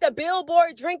gonna make the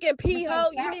billboard drinking pee Michelle,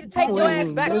 hoe. You stop. need to take your ass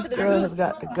Queen, back this to the girl has zoo.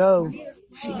 got to go.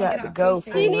 She Get got to our go face She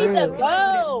for needs to real.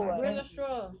 go. Where's the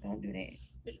straw? Don't do that.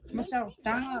 Michelle,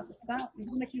 stop. Stop. You're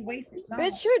gonna make you waste it. Stop.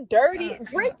 Bitch, you're dirty. Stop.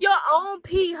 Drink your own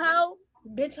pee, hoe.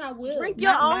 Bitch, I will. Drink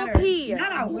your own pee.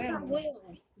 Not I Bitch, I will.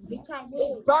 will. Bitch, I It's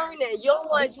will. burning. You don't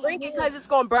want to drink it because it's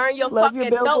gonna burn your Love your fucking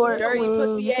throat, billboard, dirty Queen.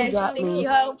 pussy You ass got stinky me.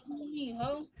 hoe.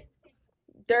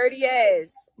 Dirty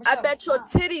ass. I Michelle, bet your stop.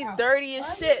 titties Stop. dirty as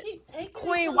Why you shit. keep taking it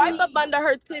Queen, from wipe up me? under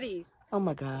her titties. Oh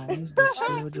my God, this bitch Why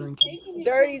you still keep drinking. taking it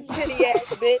Dirty from me? titty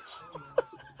ass bitch.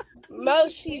 You Mo, keep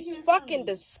she's taking it from fucking me.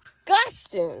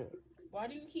 disgusting. Why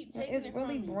do you keep taking It's it really from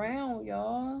me? brown,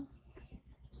 y'all.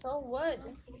 So what?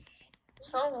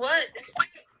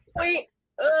 Queen,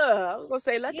 I was gonna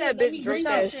say let Yeah, that let bitch me drink drink Michelle,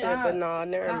 that that shit. shit, but stop. nah,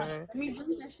 never Stop. mind. Let me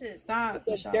drink that shit. Stop, The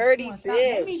Michelle. Come dirty on, stop.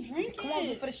 Let me bitch. drink Come on it.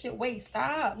 before the shit waste.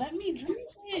 Stop. Let me drink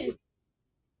it.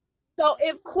 So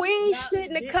if Queen Stop, shit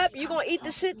in the bitch. cup, you gonna eat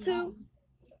the shit too?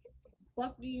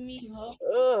 Fuck do you mean, huh?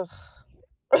 Ugh.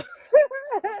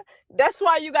 That's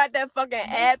why you got that fucking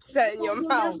Bitch, abscent in you'll your never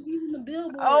mouth. be on the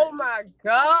billboard. Oh my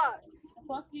god.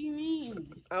 Fuck do you mean?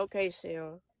 Okay,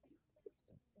 Shell.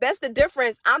 That's the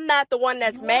difference. I'm not the one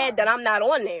that's You mad that are. I'm not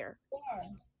on there. You are.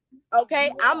 Okay,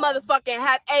 You I'm are. motherfucking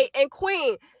happy. Hey, and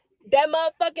Queen, that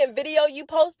motherfucking video you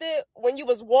posted when you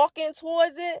was walking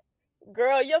towards it,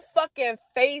 girl, your fucking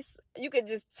face, you could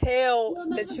just tell You'll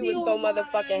that never you be was so on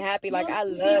motherfucking mine. happy. You'll Like, I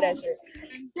never be love that on shit.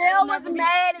 mine. Shell You'll was never be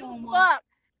mad as on mine. fuck.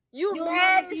 You You'll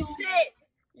mad never as be on mine. shit.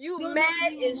 You You'll mad never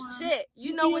be on as mine. shit. You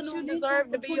You know been what you on Miko deserve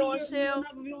for to be 20 on, years and you'll Shell?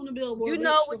 never be on the You billboard, know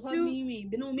bitch. what The fuck do you... you mean?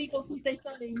 Been on Miko since they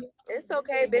started. It's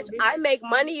okay, bitch. Billboard, bitch. I make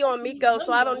money on Miko, No, so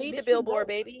you I don't don't. need the Bitch, you billboard, broke.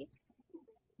 baby.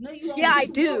 No, you don't. Yeah, I Bitch,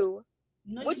 you broke. do.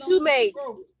 No, What you you don't. make?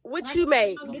 Bro, What you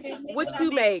make? bitch, I make What what I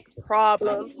you make. make? Fuck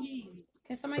Problems. you mean?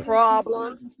 Can somebody get a seat for my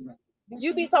Problems.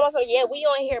 You be talking about, yeah, we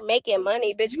on here making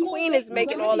money, bitch. You don't Queen make is because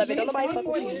making I all of it. Don't Jimmy, nobody send me fuck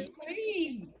you with 40. you. just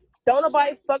trade. Don't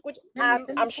nobody fuck with you. Jimmy,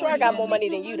 send me I'm sure I 40, got more Jimmy. money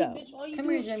No than you money, though. bitch. All you Come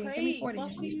do here, is Jimmy. Send me trade. 40,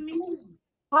 Fuck Jimmy. you mean?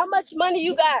 How much money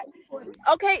you got?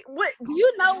 Okay, what do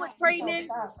you know what trading Michelle, is?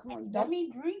 stop. Come on. Let Don't. me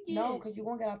drink No, it. because you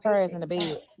won't get our Her ass paycheck. in the Stop.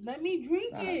 bed. Let me drink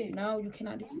Stop. it. No, you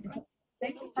cannot do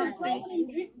They can They stop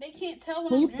saying can't tell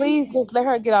when Can I'm you please drinking. just let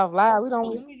her get off live? Let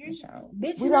me drink it. Michelle.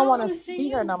 Bitch, We and I don't don't want want to to see see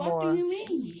her you. no Fuck do more. you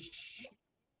mean?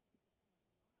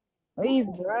 Please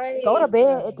go to Right.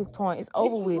 bed at this point. It's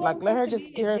over Bitch, you with. go Like the let fuck her to just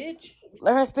bed, get her. bitch.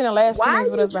 Let her spend the last Why 3 minutes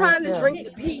are with you us by trying to herself. drink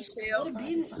the pee, Go Shell? to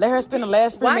bed and Let her suck spend the dick.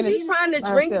 last 3 Why you minutes trying to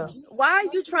by drink? herself. Why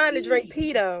are you trying to drink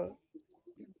pee though?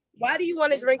 Why do you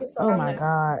want to drink it so Oh my bad?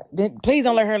 God! Then please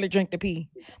don't let her drink the pee.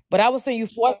 But I will send you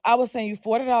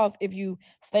 $40 if you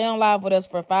stay on live with us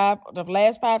for the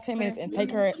last 5-10 minutes and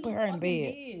put her in Fucking bed.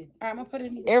 bed. All right, I'm gonna put it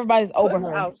in. Everybody's over Put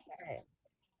her her. outside.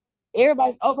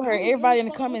 Everybody's over I her. don't give a Everybody in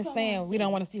the fuck what comments y'all want to saying we don't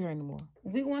say. want to see her anymore.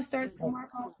 We gonna start tomorrow.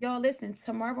 Y'all listen,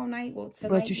 tomorrow night, well But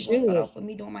tonight, you we gonna start should. off with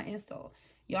me doing my install.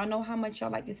 Y'all know how much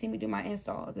y'all like to see me do my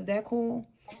installs. Is that cool?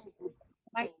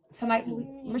 Like tonight,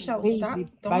 Michelle, Please stop be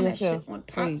by throwing that shit yourself, on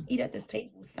pop. please. Eat at this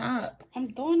table. Stop.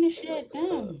 I'm throwing this shit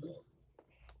down.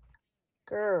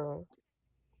 Girl.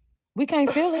 We can't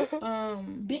feel it.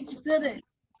 Bitch, feel it.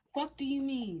 Fuck do you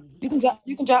mean? You can drop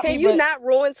Can me, you but not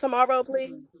ruin tomorrow,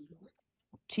 please?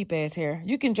 cheap ass hair.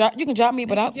 You can drop me,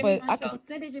 but Thank you, Jimmy I can. Huncho.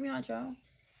 Send it, Jimmy Huncho.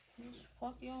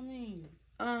 Fuck y'all mean?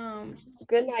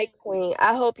 Good night, Queen.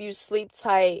 I hope you sleep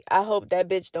tight. I hope that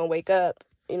bitch don't wake up.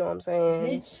 You know what I'm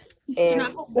saying? Bitch. And I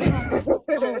And hope you don't.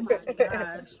 Oh my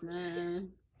gosh, man.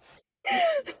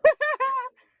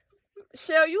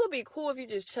 Shell, you would be cool if you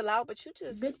just chill out, but you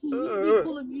just Bitch, you'd be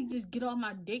cool if you just get off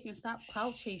my dick and stop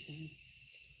clout chasing.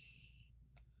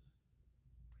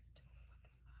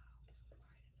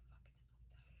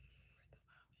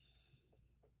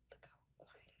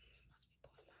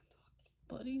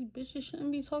 But these bitches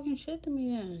shouldn't be talking shit to me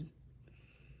then.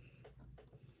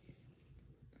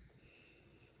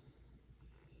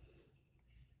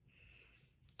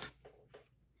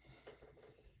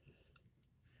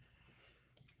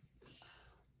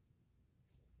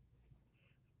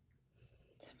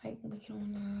 Tonight when we get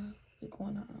on live, we're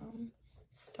gonna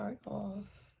start off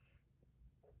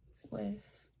with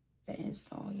the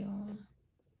install, y'all.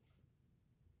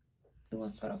 We're gonna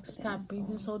start off with the Stop install.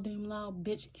 breathing so damn loud,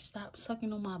 bitch. Stop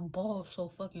sucking on my balls so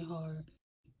fucking hard.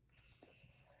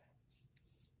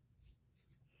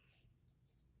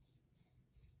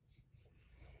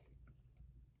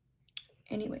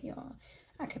 Anyway, y'all,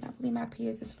 I cannot believe my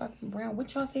peers is fucking brown.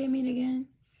 What y'all say it mean again?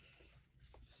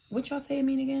 What y'all say it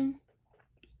mean again?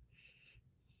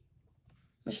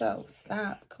 Michelle,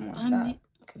 stop. Come on, stop.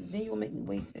 Because then you'll make me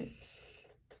waste this.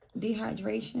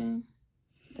 Dehydration,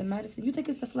 the medicine. You think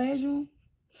it's the flagyl?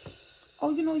 Oh,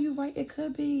 you know, you're right. It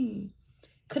could be.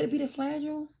 Could it be the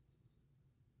flagyl?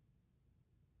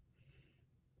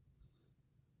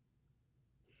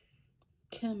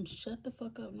 Kim, shut the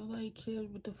fuck up. Nobody cares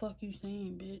what the fuck you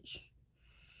saying, bitch.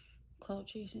 Clout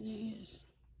chasing ass.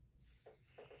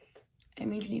 It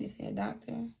means you need to see a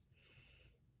doctor.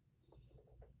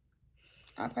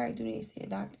 I probably do need to see a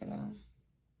doctor, though.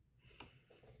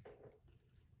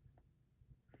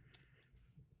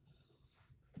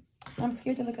 I'm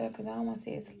scared to look it up because I don't want to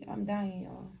say it's. I'm dying,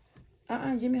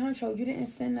 y'all. Jimmy Huncho, you didn't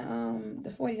send the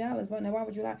 $40, but now why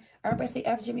would you lie? Everybody say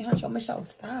F Jimmy Huncho. Michelle,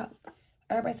 stop.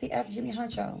 Everybody say F Jimmy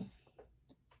Huncho.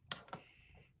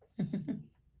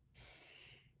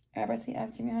 Everybody say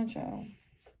F Jimmy Huncho.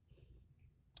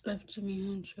 F Jimmy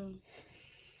Huncho.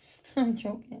 I'm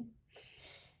joking.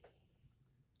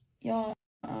 Y'all,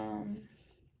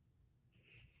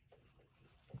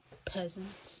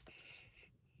 Peasants.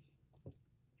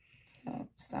 y'all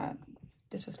stop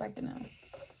disrespecting them.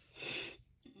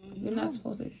 You're not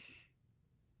supposed to.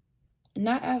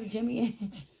 Not F Jimmy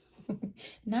and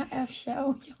not F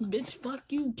Shell. Bitch, fuck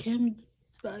you, Kim.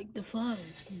 Like the fuck.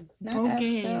 Not Broke F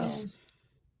ass. Shell.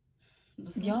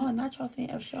 Y'all, not y'all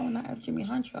saying F Shell, not F Jimmy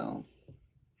Huncho.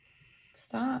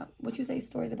 Stop. What you say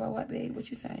stories about what, babe? What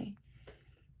you say?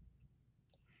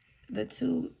 The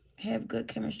two have good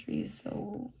chemistry,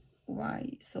 so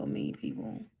why so many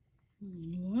people?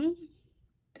 What?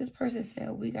 This person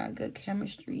said we got good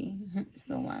chemistry,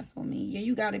 so why so many? Yeah,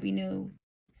 you gotta be new.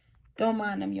 Don't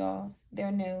mind them, y'all.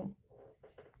 They're new.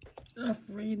 F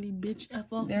Randy, bitch.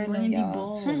 F off They're new, Randy y'all.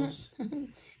 balls.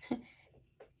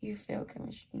 You feel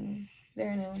chemistry.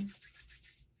 They're new.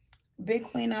 Big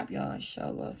Queen up, y'all. Show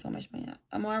lost so much money.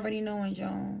 I'm already knowing,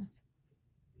 Jones.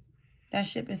 That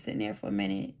shit been sitting there for a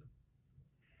minute.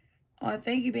 Oh,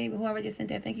 thank you, baby. Whoever just sent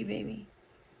that, thank you, baby.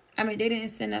 I mean, they didn't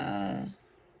send a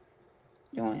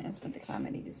join. That's what the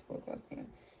comment they just put across here.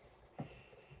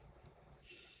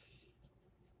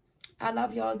 I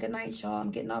love y'all. Good night, y'all.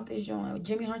 I'm getting off this joint.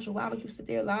 Jimmy Hunter, why would you sit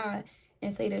there lie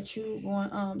and say that you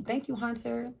going? Thank you,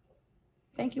 Hunter.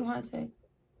 Thank you, Hunter.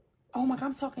 Oh my God,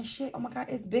 I'm talking shit. Oh my God,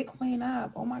 it's Big Queen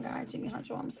up. Oh my God, Jimmy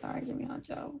Huncho. I'm sorry, Jimmy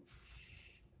Huncho.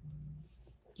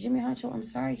 Jimmy Huncho, I'm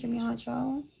sorry, Jimmy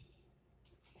Huncho.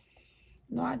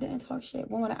 No, I didn't talk shit.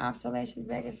 When the obsolescence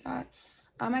back inside,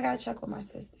 I gotta check with my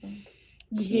sister.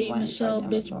 We She hate wasn't Michelle,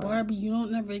 charging bitch. Barbie, you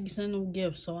don't never send no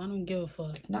gifts, so I don't give a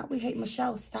fuck. Not we hate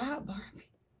Michelle. Stop, Barbie.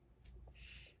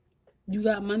 You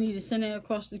got money to send it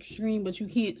across the screen, but you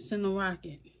can't send a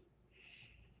rocket.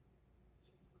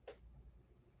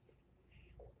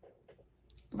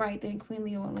 Right then, Queen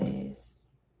Leo and Liz.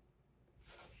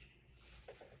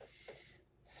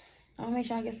 I'm gonna make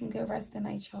sure I get some good rest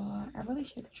tonight, y'all. I really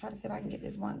should try to see if I can get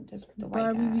this one, just the white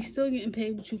Barbie, guy. we still getting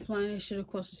paid, but you flying that shit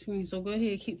across the screen. So go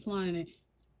ahead, keep flying it.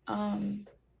 I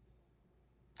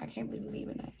can't believe we're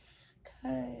leaving us.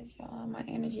 Cause y'all, my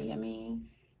energy. I mean,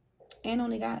 and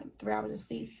only got 3 hours of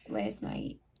sleep last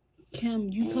night. Kim,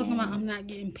 you talking about I'm not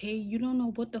getting paid? You don't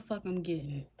know what the fuck I'm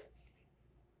getting,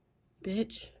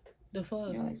 bitch. The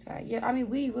fuck. You're like tired. Yeah, I mean,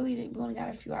 we only got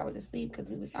a few hours of sleep because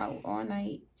we was out all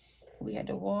night. We had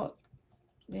to walk,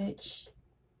 bitch.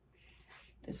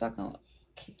 The fucking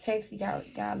taxi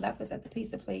guy left us at the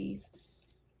pizza place.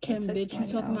 Kim, bitch, you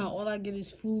talking about all I get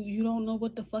is food. You don't know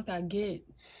what the fuck I get.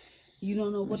 You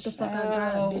don't know what the fuck I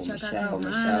got, bitch. I got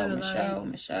designer.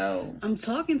 Michelle. I'm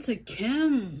talking to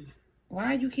Kim.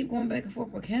 Why do you keep going back and forth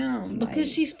with Kim? Because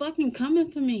she's fucking coming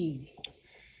for me.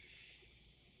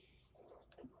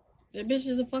 That bitch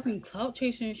is a fucking clout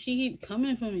chaser and she keep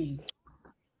coming for me.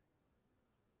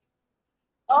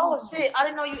 Oh shit! I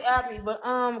didn't know you asked me, but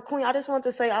Queen, I just want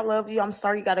to say I love you. I'm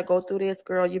sorry you got to go through this,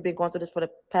 girl. You've been going through this for the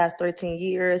past 13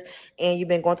 years, and you've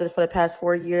been going through this for the past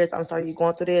 4 years. I'm sorry you're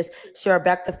going through this. Sure,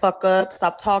 back the fuck up.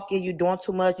 Stop talking. You're doing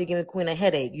too much. You're giving Queen a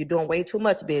headache. You're doing way too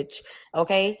much, bitch.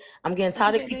 Okay, I'm getting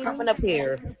tired of keep coming up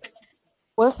here.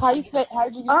 What's how you say? How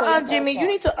did you say your Jimmy, cash you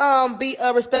out? need to be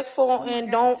respectful Oh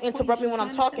and God, don't Queen, interrupt me she when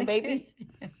I'm trying to talking, say baby.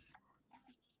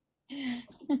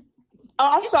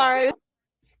 Oh, I'm sorry.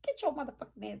 Get your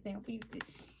motherfucking ass down for you.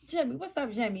 Jimmy, what's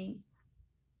up, Jimmy?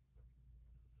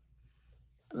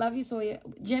 Love you, Toya.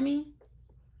 Jimmy?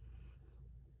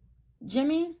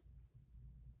 Jimmy?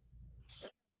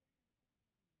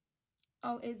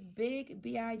 Oh, it's Big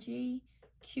BIGQUEEN.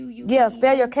 Yeah,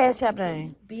 spell your cash app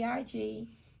name. BIGQUEEN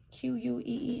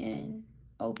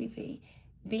OPP.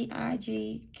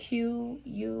 BIGQUEEN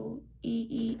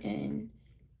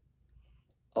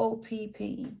OPP.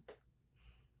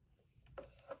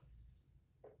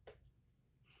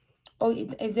 Oh,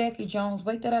 exactly, Jones.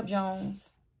 Wake that up,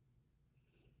 Jones.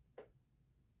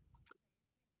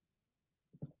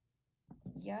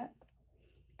 Yep.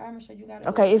 I'm sure you got it.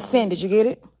 Okay, it's sent. Did you get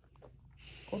it?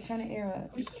 Go turn the air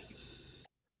up.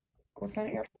 Go turn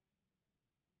the air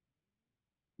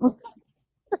up.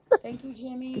 Thank you,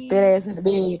 Jimmy. Get that ass in the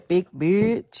bed, big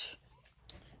bitch.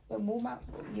 But move my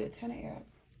turn the air up.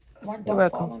 One, You're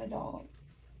don't fall welcome. on the dog.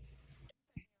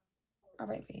 All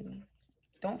right, baby.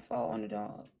 Don't fall on the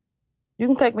dog. You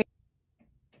can take me.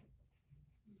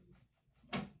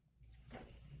 Why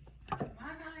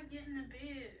gotta get in the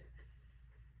bed?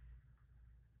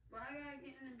 Why gotta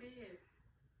get in the bed?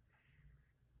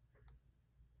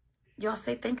 Y'all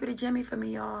say thank you to Jimmy for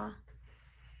me, y'all.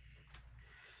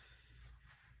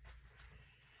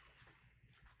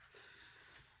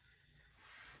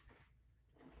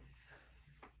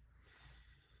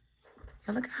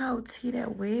 Y'all look how T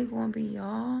that wig gonna be,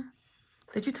 y'all.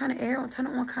 Did you turn the air on? Turn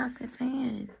it on constant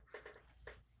fan.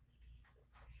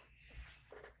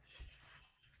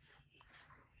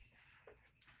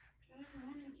 I don't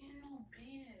wanna get in no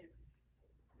bed.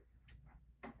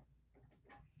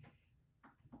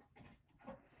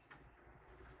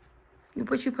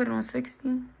 You put it on 60?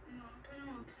 No, I put it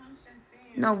on constant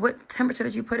fan. No, what temperature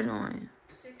did you put it on?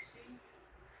 60.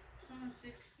 It's on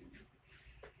 60.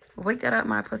 Wake that up,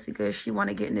 my pussy good. She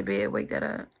wanna get in the bed. Wake that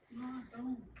up. No, I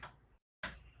don't.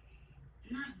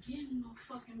 I'm not getting no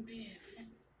fucking bed, man.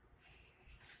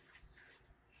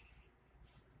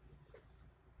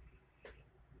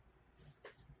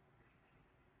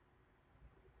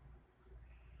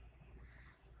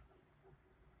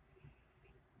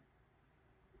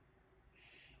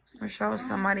 Michelle,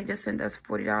 somebody just sent us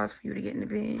 $40 for you to get in the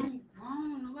bed. I'm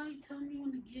grown. Nobody tell me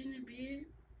when to get in the bed.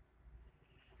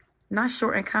 Not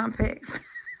short and compacts.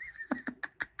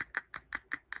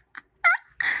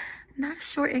 Not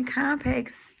short and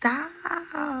compact. Stop.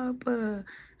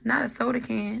 Not a soda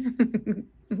can.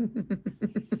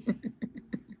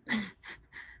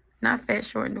 Not fat,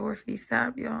 short, and dwarfy.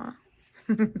 Stop, y'all.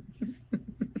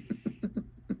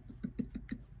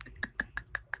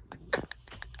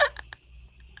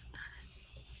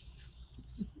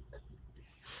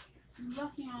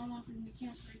 Lucky I don't want them to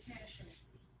cancel the cash.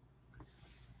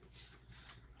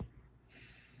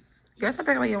 Girl, stop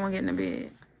acting like you don't want to get in the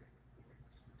bed.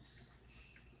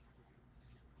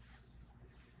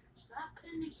 Stop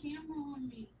putting the camera on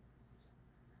me.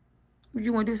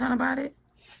 You want to do something about it?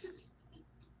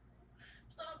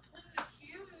 Stop putting the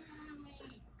camera on me.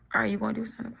 All right, you going to do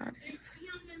something about it? They see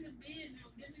I'm in the bed now.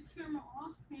 Get the camera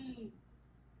off me.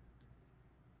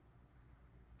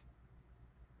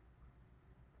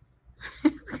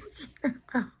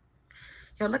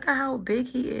 Yo, look at how big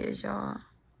he is, y'all.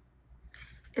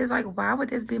 It's like, why would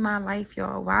this be my life,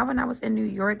 y'all? Why when I was in New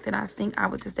York did I think I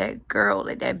was just that girl,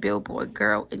 like that billboard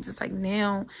girl? And just like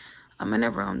now, I'm in the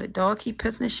room. The dog keep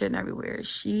pissing and shitting everywhere.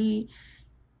 She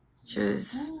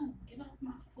just... Get off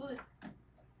my foot.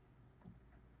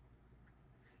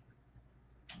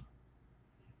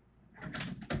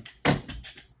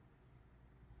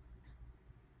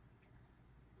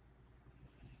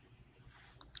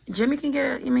 Jimmy can get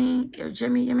it, you mean? Yo,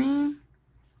 Jimmy, you mean?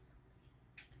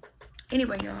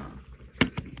 Anyway, y'all.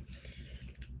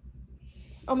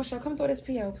 Oh, Michelle, come throw this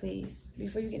pee out, please.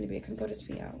 Before you get in the bed, come throw this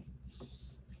pee out.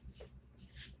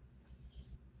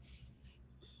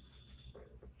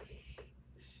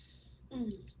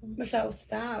 Michelle,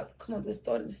 stop. Come on, just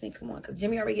throw it in the sink. Come on, because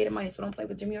Jimmy already gave the money, so don't play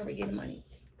with Jimmy already gave the money.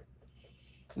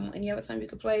 Come on, any other time you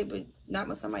could play, but not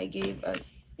when somebody gave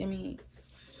us, I mean...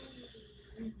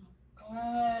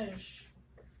 Gosh.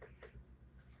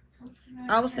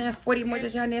 I was saying 40 more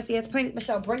just your nasty ass panties.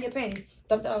 Michelle, bring your panties.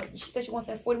 Dump that out. She said she wants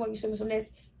to have 40 more. You should be so nasty.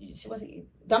 She wants to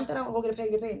dump that out and go get a pair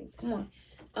of your panties. Come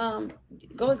on.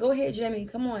 Go ahead, Jimmy.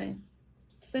 Come on.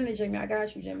 Send it, Jimmy. I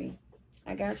got you, Jimmy.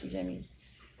 I got you, Jimmy.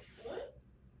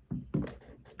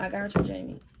 I got you,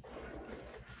 Jamie.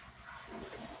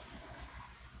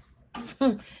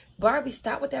 Barbie,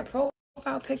 stop with that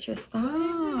profile picture.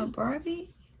 Stop,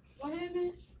 Barbie. What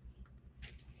happened?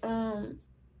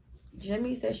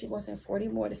 Jimmy said she wants 40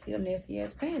 more to see them nasty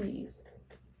ass panties.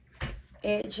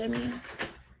 And Jimmy.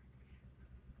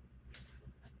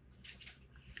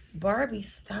 Barbie,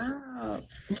 stop.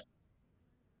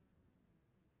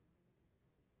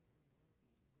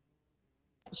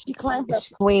 She claimed her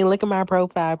queen. Look at my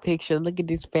profile picture. Look at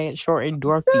this fat, short, and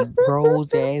dwarfy,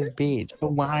 rose ass bitch.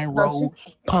 Hawaiian roll,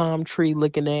 palm tree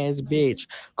looking ass bitch.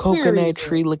 Coconut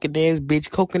tree looking ass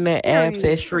bitch. Coconut abs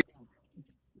ass tree.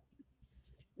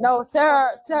 No,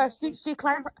 tell her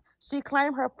she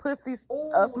claimed her pussy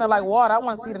smell like water. I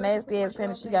want to see the nasty ass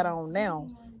panties she got on now.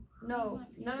 No,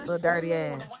 Little dirty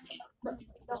ass.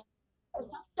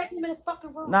 Second minute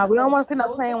fucking room. Nah, we don't want to see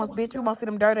no plain ones, bitch. We want to see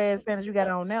them dirty ass panties you got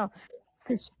on now.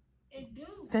 Since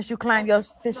you claim your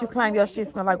shit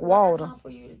smell like water. Time for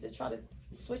you to try to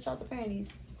switch out the panties.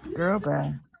 Girl,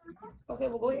 bye. Okay,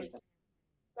 well go ahead.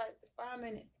 Like 5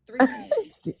 minutes, 3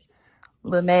 minutes.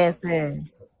 Little nasty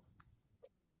ass.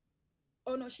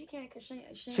 Oh no, she can't because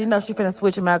She know she finna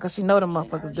switch them out because she know them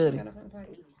motherfuckers dirty.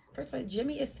 First of all,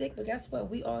 Jimmy is sick, but guess what?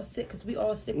 We all sick because we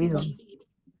all sick.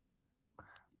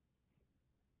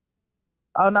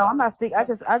 Oh no, I'm not sick. I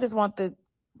just want the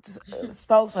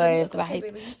spoke her ass because I hate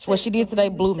what she did today.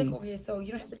 Blew me. Over here, so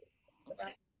you don't have to.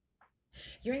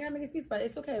 You ain't gotta make excuses, but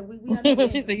it's okay. We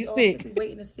understand. She said you all sick. Sickly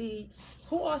waiting to see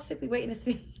who all sickly waiting to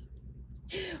see.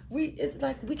 It's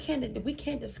like we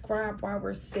can't describe why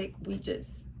we're sick. We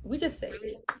just say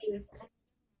it.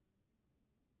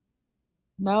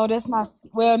 No, that's not.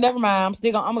 Well, never mind. I'm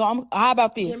still gonna. How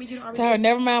about this? Jimmy, Tell her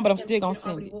never mind, but I'm still gonna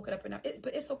send it. Woke it up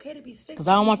but it's okay to be sick. Cause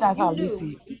I don't want y'all to call me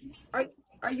sick.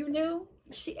 Are you new?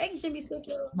 She ain't Jimmy sick,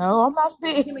 yo. No, I'm not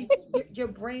sick. Jimmy, your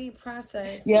brain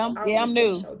process. Yeah, I'm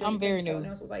new. I'm very new.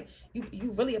 Now, so it's like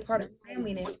you really a part of the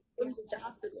family now.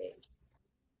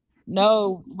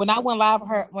 No, when I went live with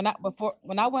her, when I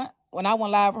went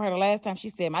live with her the last time, she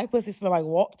said my pussy smell like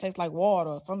water, tastes like water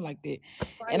or something like that.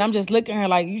 Right. And I'm just looking at her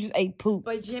like you just ate poop.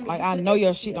 But Jimmy, like I know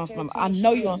your shit don't smell. I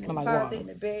know you don't smell like water. In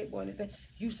the bed or anything.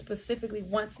 You specifically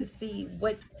want to see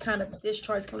what kind of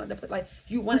discharge coming out. Like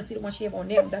you want to see the one she have on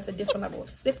there. That's a different level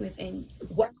of sickness. And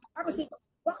what I was saying,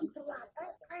 welcome to the live.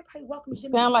 Everybody welcome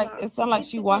Jimmy. It sound like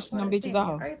she washing them bitches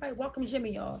off. Everybody welcome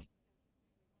Jimmy, y'all.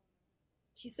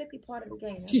 She's sickly part of the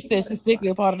game. She said she's sickly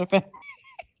a part of the family.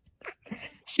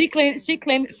 She clean.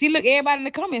 See, look, everybody in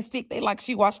the comments sick. They like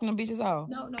she washing them bitches off.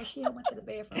 No, she went to the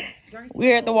bathroom.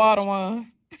 We're at the water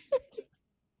one.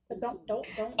 Don't.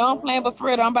 I'm playing, but for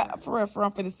real, I'm for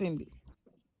the send it.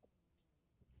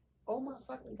 Oh my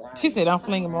fucking god! She said, Just "I'm turn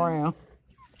flinging him around."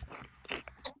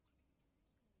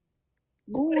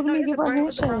 Ooh, let No, me it's give a her a brown.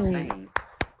 It's a brown handshake. stain.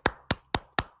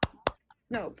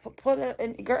 No, put it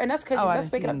in, girl, and that's because Oh, I that's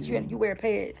didn't see waking up that you anything. wear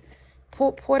pads.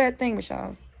 Pour that thing,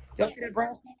 Michelle. Y'all see that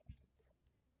brown stain?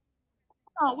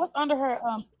 Oh, what's under her?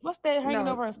 What's that hanging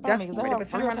No, over her that's stomach? Is not that ready. her But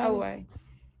turn real around the other panties? way.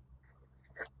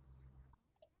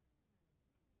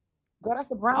 Girl,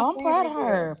 that's a brown Oh, I'm stain proud of right there.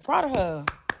 her. Proud of her.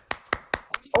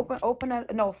 Open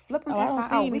that. No, flip them Oh, I don't inside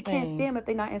see out. We can't see anything. them if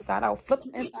they're not inside out. Flip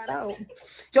them inside out.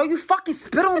 Yo, you fucking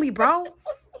spit on me, bro.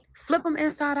 Flip them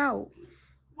inside out.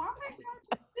 Why am I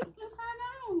flip inside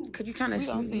out? Cause you trying to, We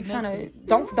don't see you trying to.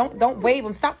 nothing. Don't wave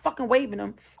them. Stop fucking waving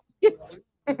them.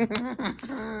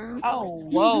 Oh,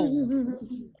 whoa.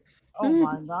 Oh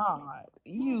my God.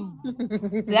 You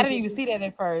see, I didn't even see that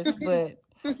at first, but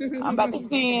I'm about to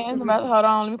send. Hold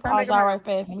on, let me Turn back pause y'all right around.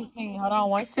 fast. Let me send. Hold on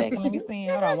 1 second. Let me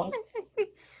send. Hold on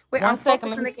Wait, one I'm second.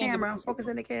 Let focusing me the send it. camera. I'm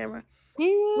focusing the camera.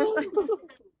 You.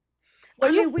 Well,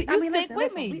 I mean, you sick listen, with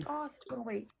listen. me. We all.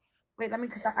 Wait. Let me,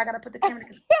 cause I gotta put the camera.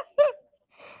 Cause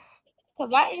Cause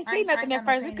I ain't see I nothing ain't at got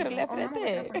no first. We panties could have on. left Oh it no, at I'm gonna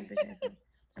wake up on that. this bitch ass.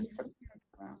 Let me flip the camera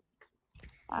around.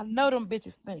 I know them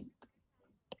bitches stink.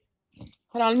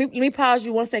 Hold on, let me pause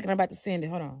you 1 second. I'm about to send it.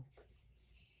 Hold on.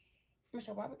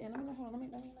 Michelle, why? Yeah, let me. Hold on. Let me.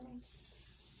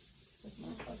 This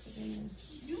motherfucker in.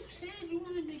 You said you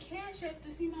wanted the cash app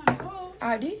to see my dog.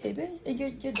 I did,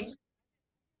 bitch. You did.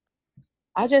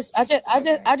 I just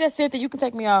said that you can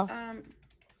take me off.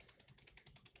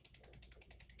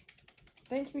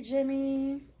 Thank you,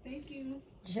 Jimmy. Thank you.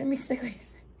 Jimmy Sickley.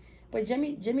 But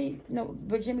Jimmy, no,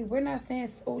 but Jimmy, we're not saying.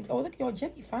 Oh, look at your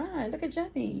Jimmy. Fine. Look at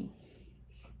Jimmy.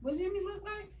 What Jimmy look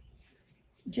like?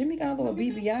 Jimmy got a little Let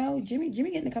me see. BBL. Jimmy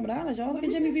getting a couple dollars, y'all. Look Let at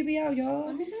me Jimmy see. BBL, y'all.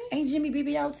 Let me see. Ain't Jimmy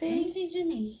BBLT? Let me see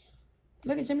Jimmy.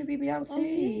 Look at Jimmy BBLT. Oh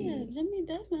yeah, Jimmy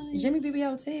definitely. Jimmy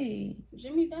BBLT.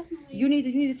 Jimmy definitely. You need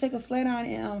to take a flat on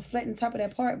and flatten the top of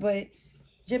that part, but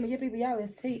Jimmy, your BBL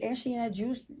is T, and she in that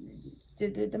juice.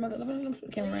 The mother, let me put the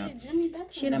camera around. Jimmy definitely.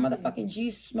 She in that motherfucking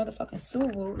juice, motherfucking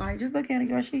stool. Like, just look at it,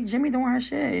 girl. Jimmy doing her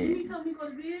shit. Jimmy told me go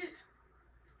to bed.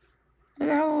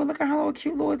 Look at her little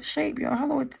cute little shape,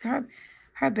 y'all.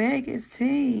 Her bag is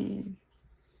T.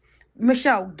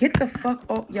 Michelle, get the fuck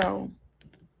up, yo.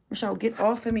 Michelle, get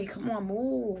off of me. Come on,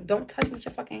 move. Don't touch me with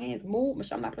your fucking hands. Move,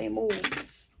 Michelle. I'm not playing. Move.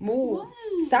 What?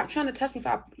 Stop trying to touch me.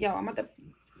 I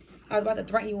was about to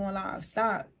threaten you on live.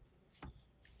 Stop.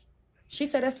 She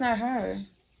said that's not her.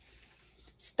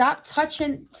 Stop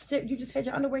touching. You just had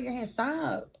your underwear in your hand.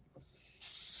 Stop.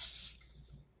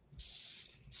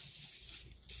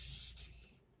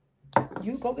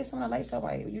 You go get some of the lights up.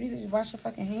 You need to wash your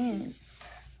fucking hands.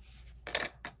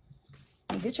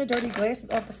 And get your dirty glasses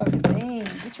off the fucking thing.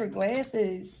 Get your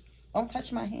glasses. Don't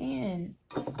touch my hand.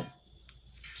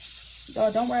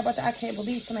 Y'all, don't worry about the I can't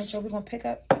believe tonight, y'all. We're gonna pick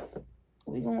up.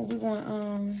 We're gonna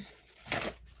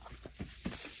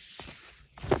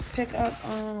pick up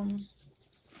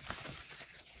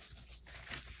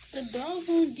The dog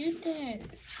gonna get that.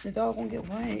 the dog gonna get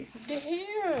what? The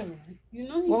hair. You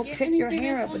know he Well, get pick your anything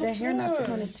hair that's up, on but the that hair not sitting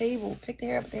floor. on this table. Pick the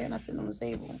hair up, but the hair not sitting on the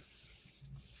table.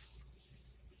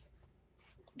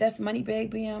 That's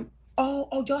Moneybag BM.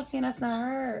 Oh, y'all saying that's not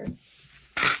her.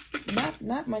 Not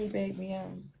Moneybag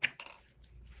BM.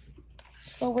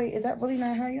 So wait, is that really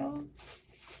not her, y'all?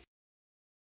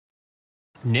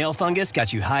 Nail fungus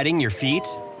got you hiding your feet?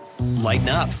 Lighten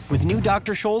up with new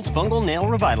Dr. Scholl's Fungal Nail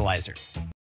Revitalizer.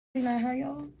 Really not her,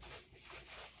 y'all?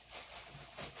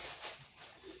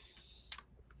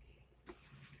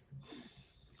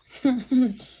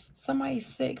 Somebody's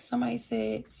sick. Somebody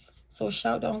said, so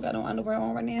Shout don't got no underwear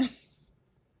on right now.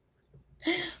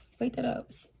 Wait that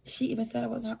up. She even said it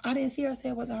wasn't her. I didn't see her say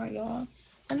it wasn't her, y'all.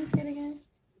 Let me see it again.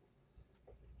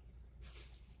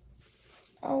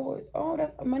 Oh,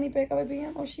 that's a money back up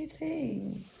BM. Oh, she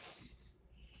T.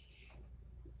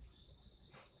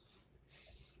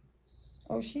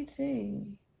 Oh, she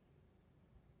T.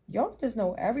 Y'all just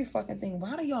know every fucking thing.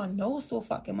 Why do y'all know so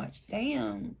fucking much?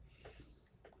 Damn.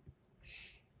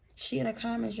 She in the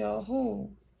comments, y'all.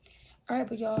 Who? All right,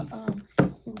 but y'all,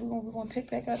 we're gonna pick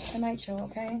back up tonight, y'all.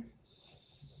 Okay?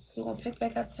 We're gonna pick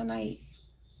back up tonight.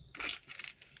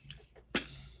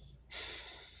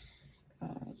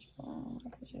 God, y'all, I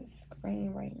could just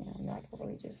scream right now. Y'all could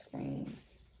really just scream.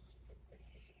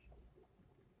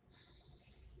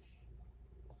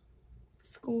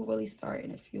 School really start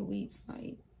in a few weeks.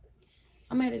 Like,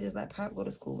 I'm gonna just let Pop go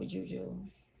to school with Juju.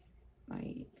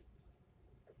 Like,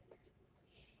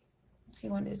 he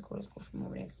wanted to just go to school from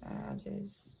over there. I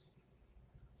just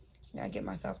gotta get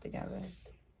myself together.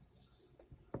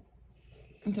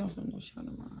 I'm doing some no show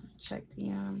tomorrow. Check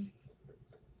the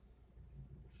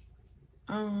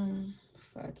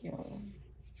Fuck y'all.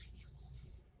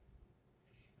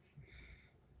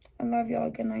 I love y'all.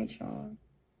 Good night, y'all.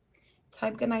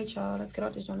 Type good night, y'all. Let's get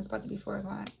off this joint. It's about to be 4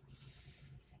 o'clock.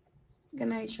 Good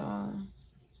night, y'all.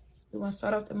 We're gonna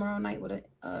start off tomorrow night with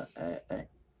an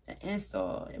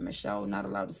install, and Michelle not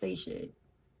allowed to say shit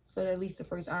for at least the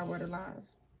first hour of the live.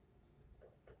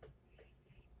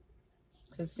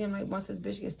 Cause it seems like once this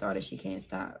bitch gets started, she can't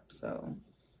stop. So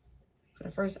for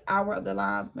the first hour of the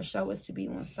live, Michelle is to be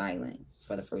on silent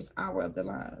for the first hour of the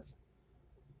live.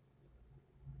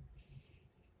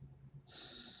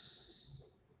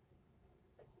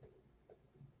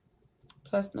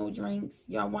 Plus no drinks.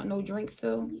 Y'all want no drinks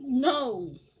too?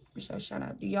 No. Michelle, shut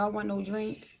up. Do y'all want no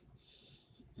drinks?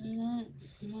 No.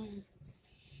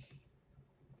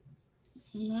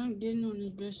 I'm not getting on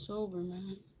this bitch sober,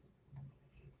 man.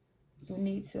 You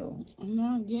need to. I'm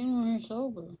not getting on here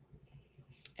sober.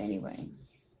 Anyway.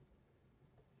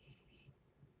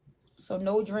 So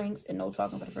no drinks and no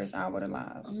talking for the first hour of the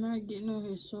live. I'm not getting on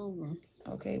here sober.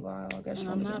 Okay, well, I guess and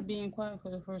I'm not being quiet for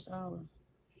the first hour.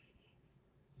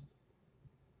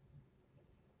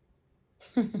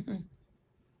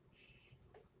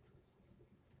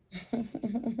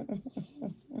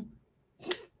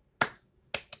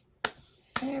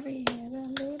 Mary had a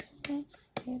little lamb,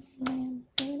 little lamb,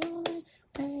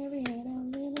 Mary had a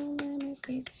little lamb, and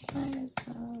peace behind his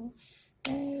soul.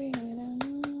 Mary had a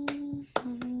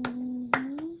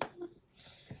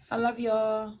I love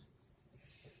y'all.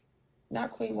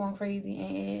 Not Queen going crazy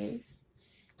and is.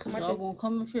 Cause y'all gonna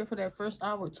come up here for that first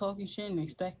hour talking shit and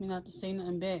expect me not to say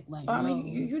nothing back. Like, I mean,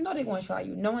 you know they're gonna try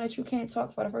you, knowing that you can't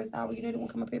talk for the first hour. You know they're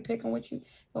gonna come up here picking with you.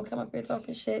 Gonna come up here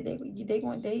talking shit.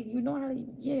 You know how to,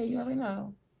 yeah, you already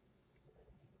know.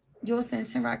 You'll send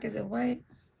 10 rockets if what?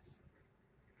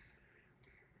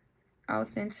 I'll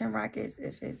send 10 rockets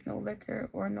if it's no liquor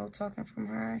or no talking from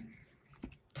her.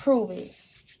 Prove it.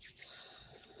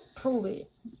 Prove it.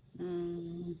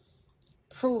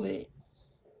 Prove it.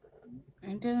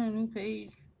 Ain't that a new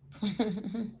page?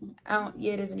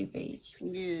 Yeah, it is a new page.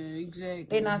 Yeah, exactly.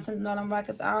 They're not sending all them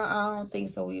rockets. I don't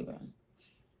think so either.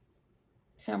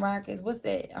 10 rockets. What's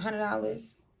that?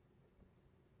 $100?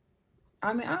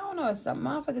 I mean, I don't know. Some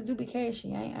motherfuckers do be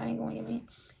cashy. I ain't going to mean.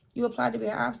 You applied to be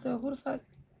an officer. Who the fuck?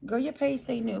 Girl, your page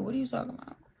say new. What are you talking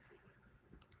about?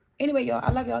 Anyway, y'all, I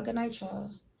love y'all. Good night,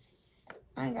 y'all.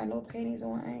 I ain't got no panties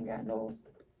on. I ain't got no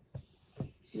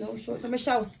shorts.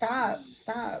 Michelle, stop.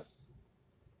 Stop.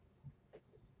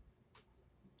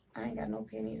 I ain't got no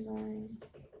panties on.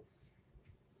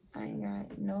 I ain't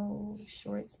got no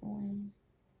shorts on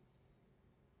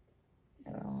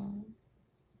at all.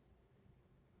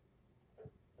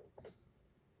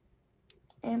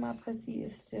 And my pussy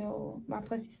still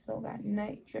got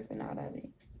nut dripping out of it.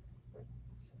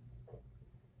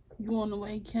 You on the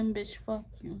way, Kim, bitch? Fuck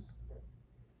you.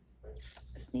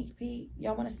 Sneak peek.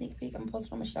 Y'all want a sneak peek? I'm gonna post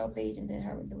it on Michelle page and then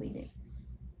her delete it.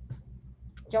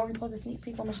 Y'all can post a sneak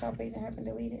peek on Michelle page and her and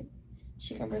delete it.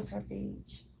 She can risk her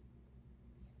page.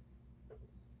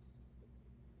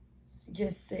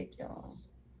 Just sick, y'all.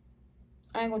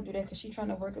 I ain't gonna do that because she trying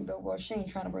to work and build. Well, she ain't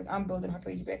trying to work. I'm building her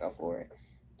page back up for it.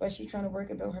 But she trying to work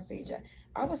and build her page up.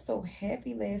 I was so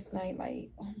happy last night.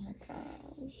 Like, oh my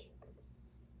gosh.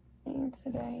 And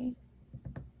today.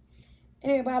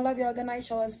 Anyway, I love y'all. Good night,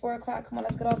 y'all. It's 4 o'clock. Come on,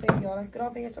 let's get off here, y'all. Let's get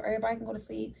off here so everybody can go to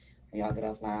sleep. When y'all get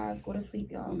off live, go to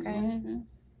sleep, y'all, okay?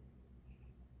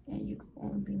 And you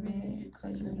gonna be mad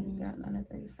because you ain't got none of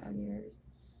 35 years.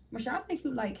 Michelle, I think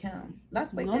you like him.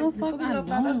 Let's wake no, up. Before we get off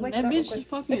live, let's wake that up bitch is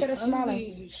fucking look at her smiling.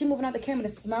 ugly. She moving out the camera to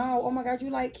smile. Oh my God,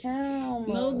 you like him.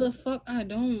 No, the fuck I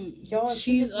don't. Y'all,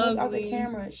 she's just moved ugly. out the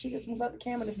camera. She just moved out the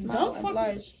camera to smile and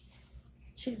blush.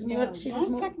 She just moved.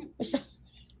 Michelle.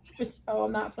 Michelle,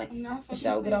 I'm not playing.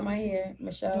 Michelle, get out my hair.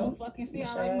 Michelle. Don't fucking say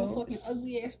I like no fucking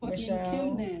ugly ass fucking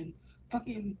Kim then.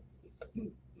 Fucking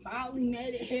mildly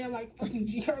matted hair like fucking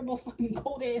G Herbo fucking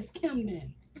cold ass Kim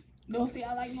then. Don't say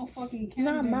I like no fucking Kim.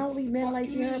 Not mildly matted like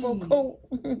G Herbo cold.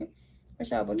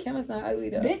 Michelle, but Kim is not ugly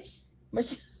though. Bitch.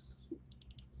 Michelle.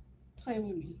 Play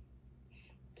with me.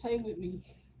 Play with me.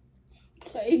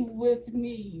 Play with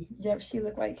me. Yep, she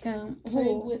look like Kim. Play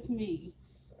with me.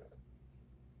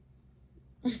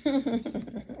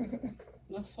 The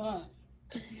fuck?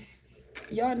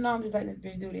 Y'all know I'm just letting this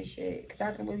bitch do this shit. Because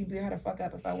I can really beat her the fuck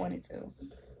up if I wanted to.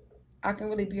 I can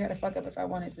really beat her the fuck up if I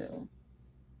wanted to.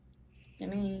 I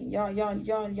mean, y'all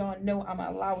know I'm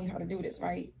allowing her to do this,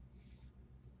 right?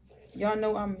 Y'all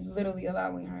know I'm literally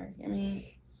allowing her. I mean...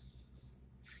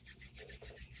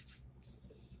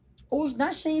 Oh,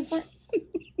 not Shane Flint.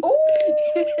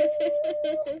 Oh!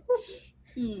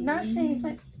 Not Shane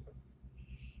Flint.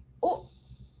 Oh!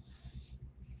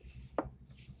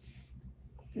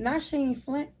 Not Shane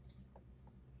Flint.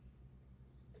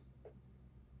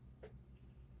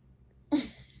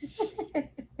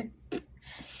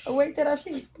 Wake that up.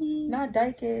 She not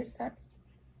dyke ass.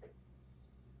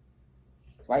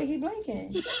 Why you keep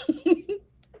blinking?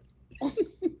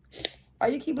 Why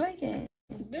you keep blinking?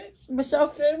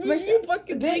 Michelle, you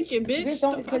fucking blinking, bitch. Bitch,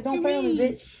 don't play with me,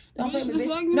 bitch. Don't play with me,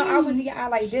 bitch. No, I would get your eye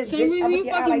like this, Same bitch. I reason would you get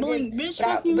your eye fucking like this. blink,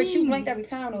 bitch. But you blinked every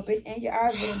time though, bitch, and your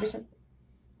eyes were bitch.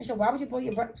 Michelle, why would you blow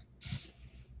your breath?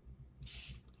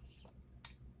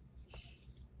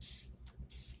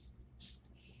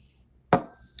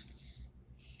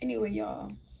 Anyway,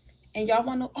 y'all, and y'all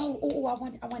want to know? Oh,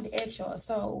 I wanted to ask y'all.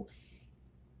 So,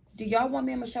 do y'all want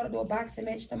me and Michelle to do a boxing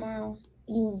match tomorrow?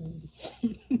 Ooh.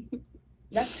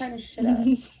 Let's turn this shit up.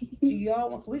 Do y'all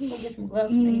want? We can go get some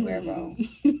gloves from anywhere, bro.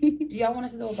 Do y'all want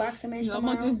us to do a boxing match tomorrow? I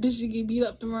want this bitch to get beat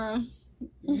up tomorrow.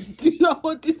 Do y'all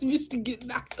want this bitch to get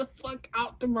knocked the fuck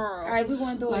out tomorrow? All right, we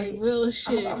want to do like real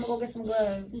shit. I'm gonna go get some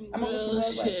gloves. I'm gonna get some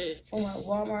gloves like, from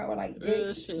Walmart or like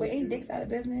Dick's. Wait, ain't Dick's out of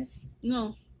business?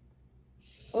 No.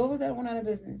 What was that one out of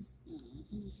business?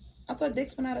 I thought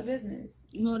Dick's went out of business.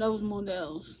 No, that was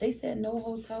Modell's. They said no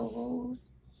hotel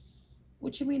rules.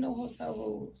 What you mean no hotel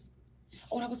rules?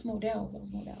 Oh, that was Modell's.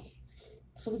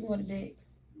 So we can go to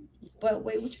Dick's. But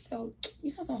wait, what you said? You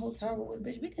saw some hotel rules,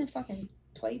 bitch. We can fucking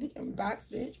play. We can box,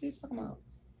 bitch. What are you talking about?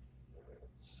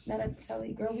 Not at the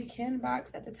telly, girl. We can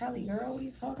box at the telly, girl. What are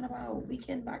you talking about? We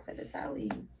can box at the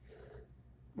telly.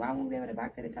 Why won't we be able to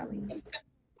box at the telly?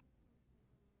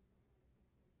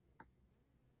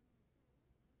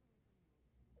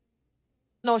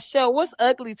 No, Shell, what's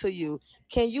ugly to you?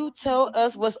 Can you tell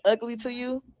us what's ugly to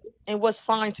you and what's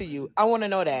fine to you? I want to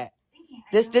know that.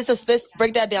 This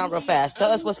break that down real fast. Tell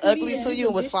us what's ugly to you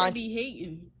and what's fine to you.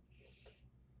 Hating.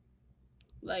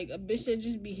 Like a bitch that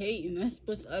just be hating. That's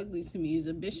what's ugly to me. Is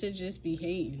a bitch that just be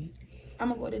hating. I'm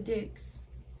gonna go to Dick's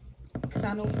because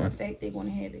I know for a fact they're gonna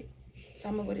have it. So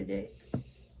I'm gonna go to Dick's.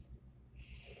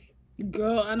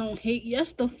 Girl, I don't hate.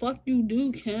 Yes, the fuck you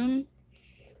do, Kim.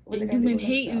 And you been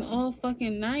hating all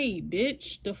fucking night,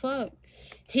 bitch. The fuck?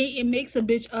 Hating makes a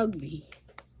bitch ugly.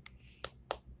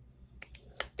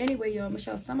 Anyway, y'all,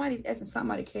 Michelle, somebody's asking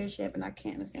somebody Cash App and I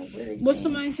can't understand what they saying. What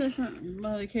somebody said something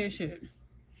about the Cash App?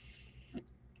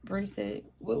 Bray said,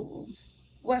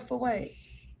 what for what?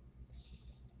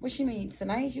 What she mean?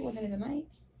 Tonight? You wasn't in tonight?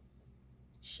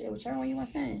 Shit, whichever one you want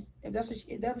saying. If that's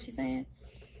what she's saying,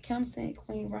 Kim saying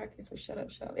Queen Rocket, so shut up,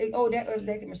 shout. Oh, that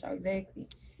exactly, Michelle, exactly.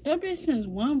 That bitch sends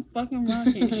one fucking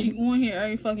rocket. She on here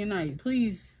every fucking night.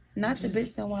 Please. Not the bitch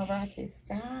send one rocket.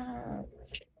 Stop.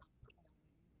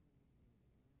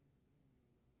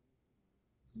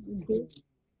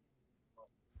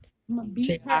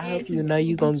 I hope you know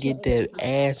you gonna get the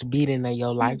ass beating of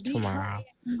your life tomorrow.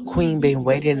 Queen been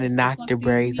waiting to knock the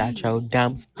braids out your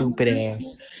dumb, stupid ass.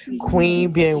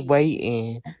 Queen been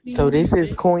waiting. So this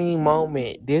is Queen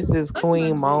moment. This is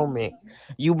Queen moment.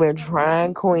 You been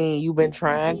trying Queen. You been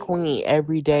trying Queen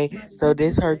every day. So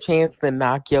this her chance to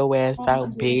knock your ass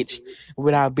out, bitch.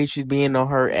 Without bitches being on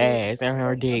her ass and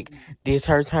her dick. This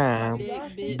her time.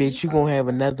 Bitch, you gonna have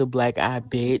another black eye,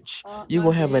 bitch. You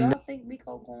gonna have another. Y'all think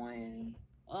Miko going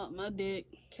my dick?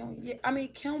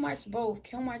 Kim watch both.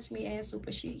 Kim watch me and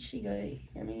Super. She good.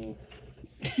 I mean,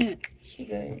 she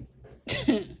good.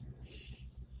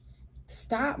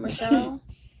 Stop, Michelle.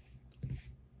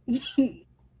 You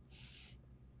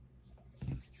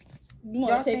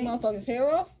want to take motherfuckers'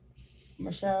 hair off?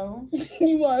 Michelle.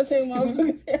 You want to take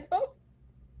motherfuckers' hair off?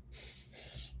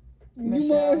 You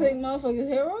want to take motherfuckers'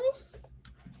 hair off?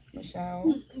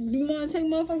 Michelle. You want to take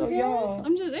motherfuckers' hair off?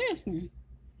 I'm just asking.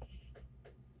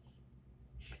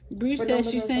 Bree said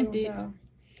she sent it.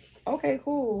 Okay,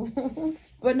 cool.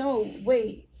 But no,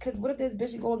 wait. Because what if this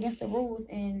bitch go against the rules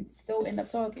and still end up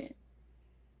talking?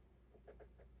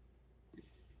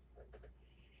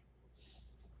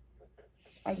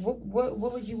 Like, what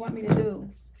would you want me to do?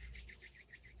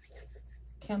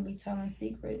 Can't be telling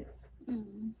secrets.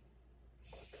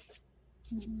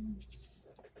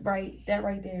 Right, that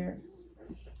right there.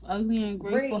 Ugly and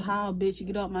grateful. How, bitch?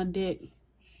 Get off my dick.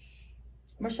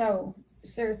 Michelle,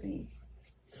 seriously.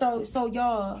 So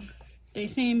y'all. They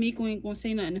saying Miko ain't gonna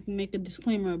say nothing if we make a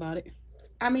disclaimer about it.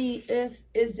 I mean, it's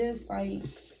just like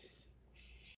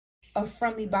a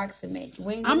friendly boxing match.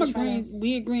 We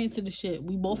agreeing to the shit.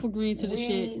 We both agreeing to the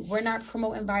shit. We're not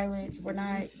promoting violence. We're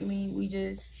not. We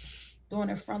just doing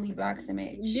a friendly boxing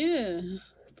match. Yeah.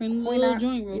 Friendly little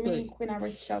joint real quick. Queen Out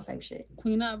versus Shell type shit.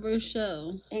 Queen Out versus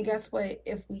Shell. And guess what?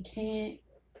 If we can't,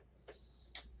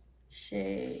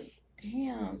 shit,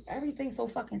 damn, everything's so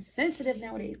fucking sensitive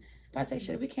nowadays. If I say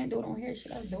shit, we can't do it on here.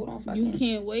 Shit, let's do it on fucking. You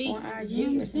can't wait. On IG You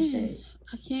know what or I'm some saying? shit.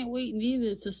 I can't wait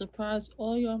neither to surprise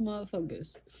all y'all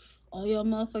motherfuckers. All y'all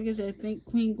motherfuckers that think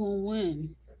Queen gonna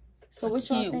win. So I what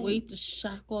y'all can't think? wait to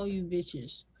shock all you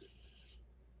bitches.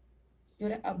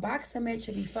 Dude, a boxing match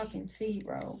should be fucking tea,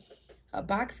 bro. A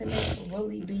boxing match should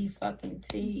really be fucking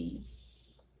tea.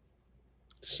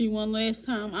 She won last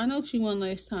time. I know she won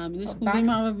last time. And this gonna be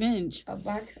my revenge. A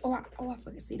box. Oh, I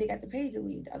fucking see. They got the page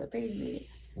deleted. The other page deleted.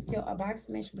 Yo, a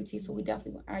boxing match should be tea. So we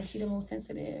definitely IG the most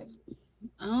sensitive.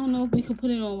 I don't know if we could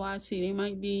put it on YT. They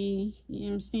might be, you know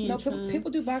what I'm saying? No, people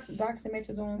do boxing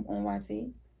matches on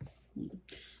YT.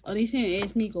 Oh, they saying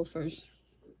ask me go first.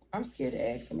 I'm scared to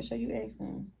ask him. I'm sure you ask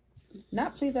him.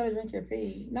 Not please let her drink your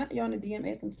pee. Not you on the DM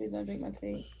ask him please don't drink my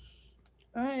tea.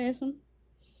 I ask him.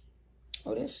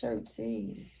 Oh, this shirt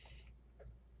tea.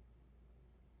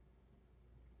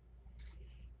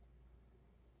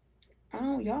 I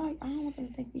don't want them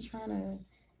to think we trying to.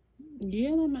 Yeah,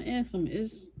 I'm gonna ask him.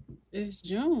 It's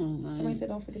John. Like, somebody said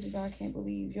don't forget to do I can't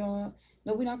believe y'all.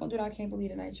 No, we're not gonna do that. I can't believe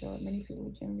tonight, y'all. Many people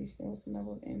generally feel some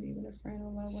level of envy when a friend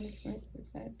or loved one experiences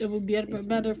success. It would be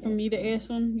better for me to ask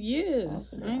him. Yeah,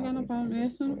 I ain't got no problem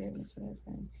asking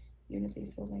him. Even if they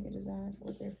still think a desire for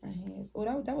what their friend has.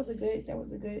 Oh, that was a good.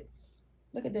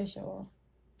 Look at this, y'all.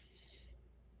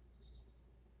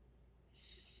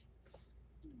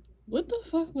 What the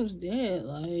fuck was that?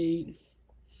 Like,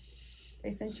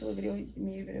 they sent you a video,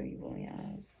 you rolling your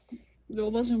eyes.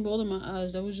 It wasn't rolling my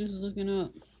eyes. That was just looking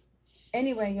up.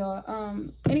 Anyway, y'all.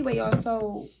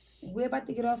 So we're about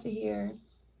to get off of here.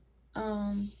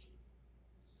 Queen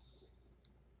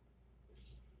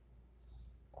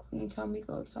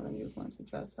Tomiko, tell them you're going to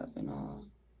dress up and all.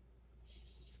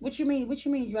 What you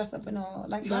mean dress up and all?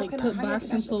 Like how can put I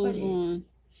boxing clothes on?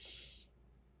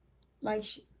 Like,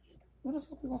 where the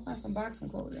fuck we gonna find some boxing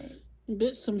clothes at?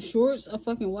 Bitch, some shorts, a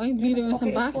fucking white beater, and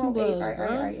some boxing gloves, all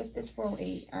bro. Right. It's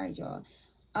 4:08. All right, y'all.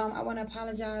 I want to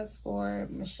apologize for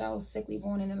Michelle's sickly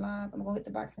born in the live. I'm gonna get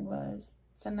the boxing gloves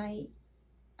tonight.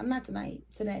 I'm not tonight.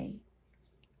 Today.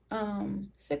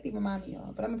 Sickly remind me,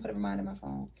 y'all. But I'm gonna put a reminder on my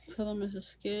phone. Tell them it's a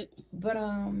skit. But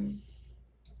what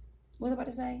was I about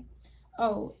to say?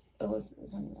 Oh, it was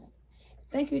funny.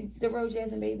 Thank you, the Road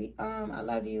Jasmine baby. I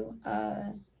love you.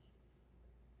 I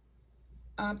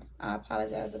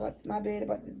apologize about my bad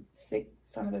about the sick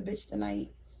son of a bitch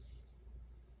tonight.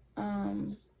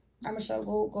 I'm Michelle,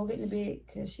 go get in the bed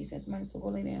because she sent the money, so go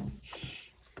lay down.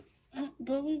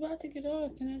 But we about to get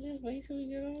off. Can I just wait till we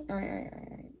get off? All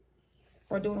right.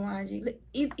 Or do it on IG.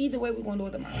 Either way, we're gonna do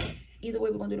it tomorrow. Either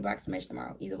way, we're gonna do the boxing match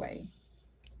tomorrow. Either way.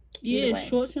 Yeah,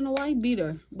 shorts and a white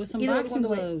beater with some boxing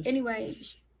gloves. Anyway.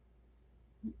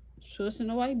 Shorts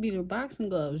and a white beater, boxing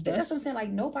gloves. That's what I'm saying. Like,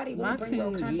 nobody really bring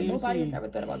real content. Nobody has ever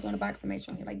thought about doing a boxing match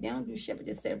on here. Like, they don't do shit but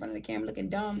just sit in front of the camera looking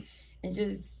dumb and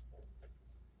just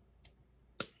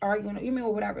arguing,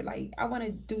 or whatever. Like, I want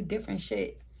to do different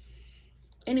shit.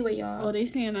 Anyway, y'all. Oh, they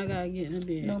saying I gotta get in the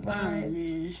bed. No bias.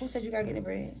 Who said you gotta get in the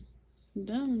bed?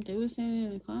 Them. They were saying it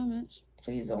in the comments.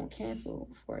 Please don't cancel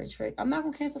for a trick. I'm not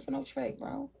gonna cancel for no trick,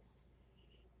 bro.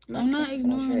 I'm not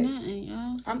ignoring nothing,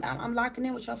 y'all. I'm locking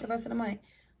in with y'all for the rest of the month.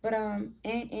 But and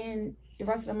the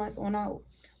rest of the month's on out.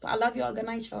 But I love y'all. Good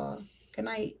night, y'all. Good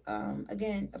night.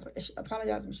 Again,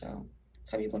 apologize, Michelle.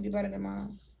 Tell me you're gonna do better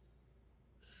tomorrow.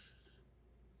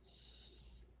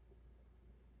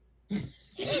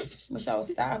 Michelle,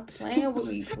 stop playing with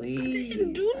me, please. I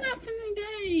didn't do nothing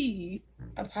today.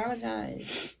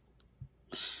 Apologize.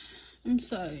 I'm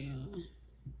sorry, y'all.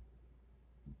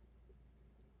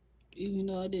 Even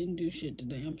though I didn't do shit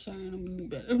today, I'm sorry. I'm gonna do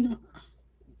better tomorrow.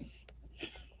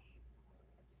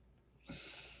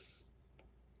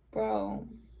 Bro.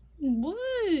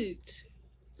 What?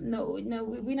 No,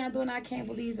 we're not doing I can't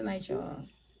believe tonight, y'all.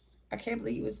 I can't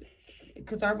believe it was,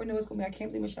 because I already know it's gonna be, I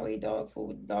can't believe Michelle ate dog food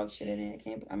with dog shit in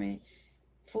it.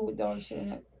 Food with dog shit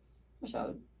in it.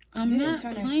 Michelle, I'm not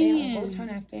playing. Go turn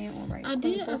that fan on right now. I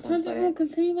did. I turned it on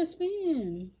continuous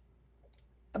fan.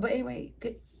 But anyway,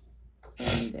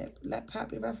 Queen, that let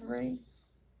Poppy the referee.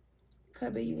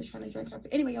 Could be you was trying to drink coffee.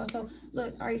 Anyway, y'all, so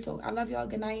look, all right, so I love y'all.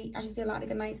 Good night. I should say a lot of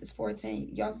good nights. It's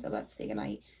 4:10. Y'all still up to say good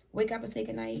night. Wake up and say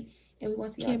good night. And we're going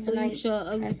to see y'all tonight. Can't believe y'all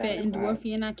ugly, fat, and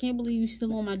dwarfy, and I can't believe you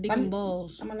still on my dick and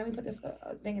balls. Let me put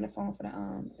the thing in the phone for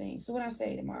the thing. So what I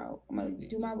say tomorrow, I'm going to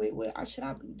do my way. We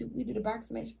do the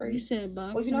boxing match first? You said boxing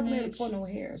match? Well, you're not going to pull no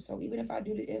hair. So even if I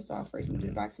do the install first, we do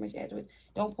the boxing match afterwards.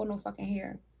 Don't pull no fucking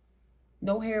hair.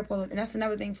 No hair pulling. And that's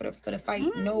another thing for the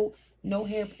fight. No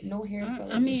hair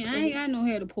pulling. I mean, I ain't got no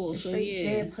hair to pull, so straight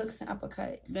yeah. Jab, hooks, and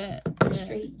uppercuts. That.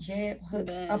 Straight jab,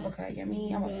 hooks, uppercut. You know what I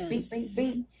mean? I'm a bing, bing,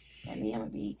 bing. I mean, I'm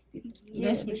gonna be. Yeah,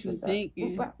 That's what you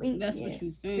thinking. That's what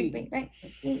you think.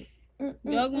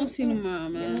 Y'all gonna see tomorrow,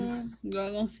 man.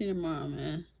 Y'all gonna see tomorrow,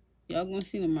 man. Y'all gonna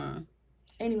see tomorrow.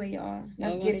 Anyway, y'all,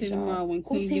 let's get it, y'all. Tomorrow when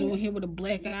Queen get on here with a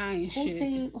black eye and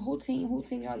shit. Who team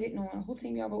y'all getting on? Who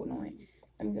team y'all voting on?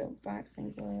 Let me go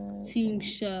boxing gloves. Team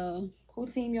Shell. Who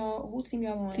team y'all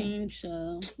on? Team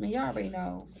Shell. Man, y'all already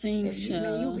know. Team Shell.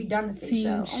 Man, you'll be done to say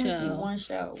Shell. I only see one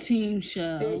Shell. Team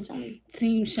Shell. Bitch,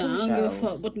 Team Shell. I don't give a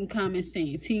fuck what them comments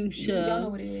saying. Team Shell. Y'all know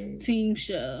what it is. Team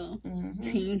Shell.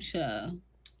 Team Shell.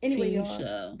 Anyway,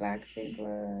 y'all. Boxing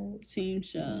gloves. Team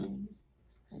Shell.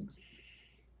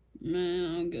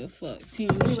 Man, I don't give a fuck.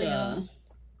 Team Shell.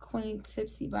 Queen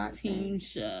tipsy boxing. Team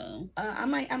Shell. I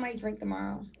might drink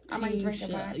tomorrow. I might drink a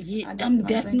box. Yeah, I'm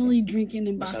definitely drinking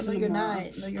in boxing tomorrow.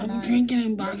 No, you're not. I'm drinking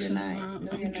in boxing tomorrow.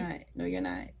 No, you're not. No, you're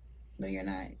not. No, you're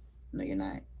not. No, you're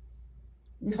not.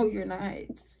 No, you're not.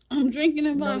 I'm drinking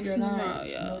in boxing tomorrow,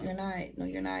 y'all. No, you're not. No,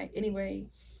 you're not. Anyway,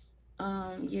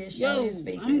 yeah, yo,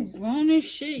 I'm grown as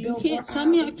shit. You can't tell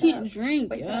me I can't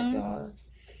drink, Wake up, y'all.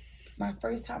 My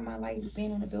first time in my life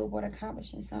being on the billboard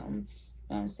accomplishing something.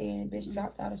 You know what I'm saying? Bitch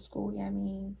dropped out of school. Yeah, I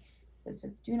mean, it's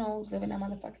just, you know, living that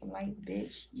motherfucking life,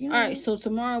 bitch. You know? All right, so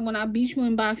tomorrow when I beat you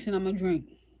in boxing, I'm going to drink.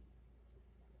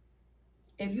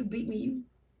 If you beat me, you...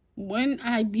 When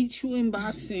I beat you in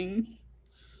boxing,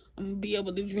 I'm going to be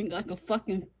able to drink like a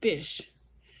fucking fish.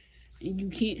 And you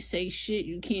can't say shit.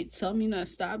 You can't tell me not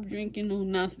to stop drinking or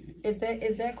nothing. Is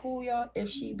that cool, y'all? If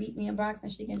she beat me in boxing,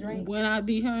 she can drink? When I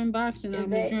beat her in boxing, I'm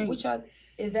going to drink.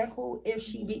 Is that cool? If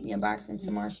she beat me in boxing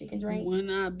tomorrow, she can drink? When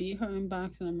I beat her in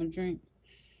boxing, I'm going to drink.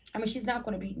 I mean, she's not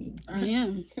going to beat me. I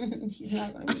am. She's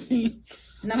not going to beat me.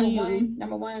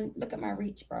 Number one, look at my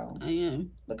reach, bro. I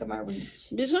am. Look at my reach.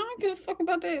 Bitch, I don't give a fuck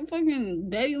about that fucking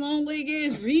daddy long leg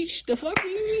ass reach. The fuck do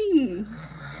you mean?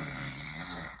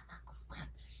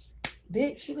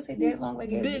 Bitch, you can say daddy long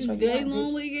leg ass reach. Bitch, daddy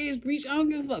long leg ass reach. I don't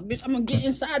give a fuck. Bitch, I'm gonna get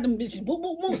inside them bitches. Boop,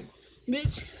 boop, boop.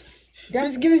 Bitch.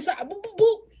 Bitch, get inside. Boop, boop,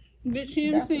 boop. Bitch, you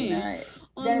know what I'm saying?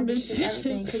 That reaches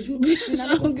everything. Because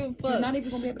I don't give a fuck. You're not even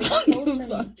gonna be able to get close to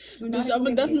me. Bitch, I'm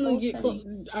gonna definitely get close.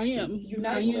 I am. You're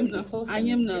not even gonna get close to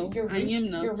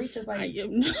me. Your reach is like... I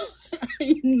am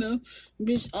no.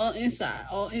 Bitch, all inside.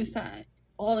 All inside.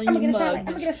 All in your mug. I'm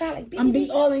gonna get a salad like I'm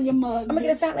be all in your mug. I'm gonna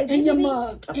get a salad like in your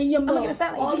mug. In your mug. I'm gonna get a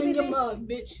salad like all in your mug,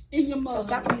 bitch. In your mug. So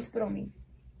stop when you spit on me.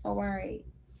 Oh, all right.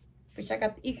 Bitch, I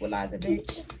got the equalizer,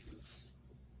 bitch.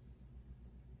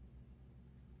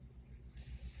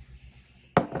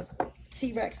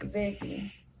 T-Rex,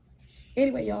 exactly.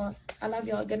 Anyway, y'all, I love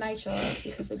y'all. Good night, y'all.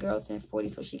 Because the girl said 40,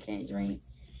 so she can't drink.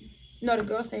 No, the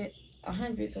girl said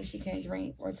 100, so she can't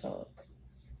drink or talk.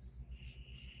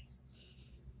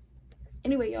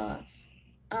 Anyway, y'all,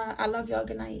 I love y'all.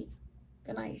 Good night.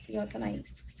 Good night. See y'all tonight.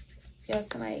 See y'all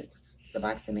tonight. The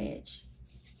boxing match.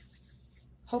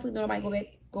 Hopefully nobody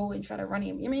go and try to run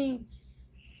him. You mean?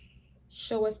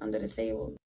 Show us under the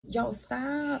table. Yo,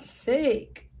 stop.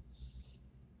 Sick.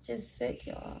 Just sick,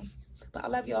 y'all. But I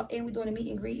love y'all. And we're doing a meet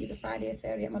and greet either Friday or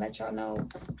Saturday. I'm going to let y'all know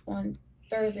on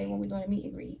Thursday when we're doing a meet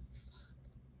and greet.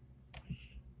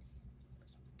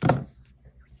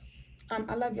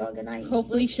 I love y'all. Good night.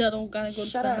 Hopefully, Shell don't gotta go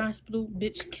to the hospital.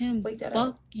 Bitch, Kim, wake that fuck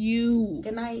up. you.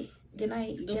 Good night. Good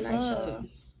night. Good night, y'all.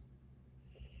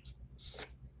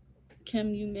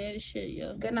 Kim, you mad as shit,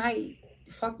 yo. Good night.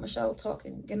 Fuck Michelle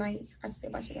talking. Good night. I just say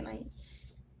a bunch of good nights.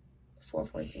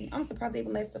 4:14. I'm surprised they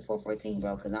even lasted to 4:14,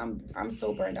 bro, because I'm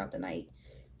so burned out tonight.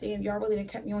 Damn, y'all really done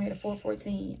kept me on here to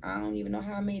 4:14. I don't even know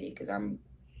how I made it, because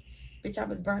I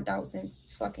was burnt out since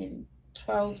fucking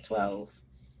 12:12.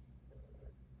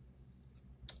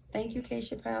 Thank you, K.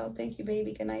 Chappelle. Thank you,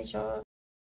 baby. Good night, y'all.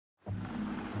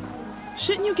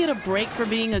 Shouldn't you get a break for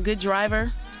being a good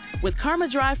driver? With Karma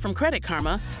Drive from Credit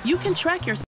Karma, you can track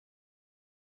your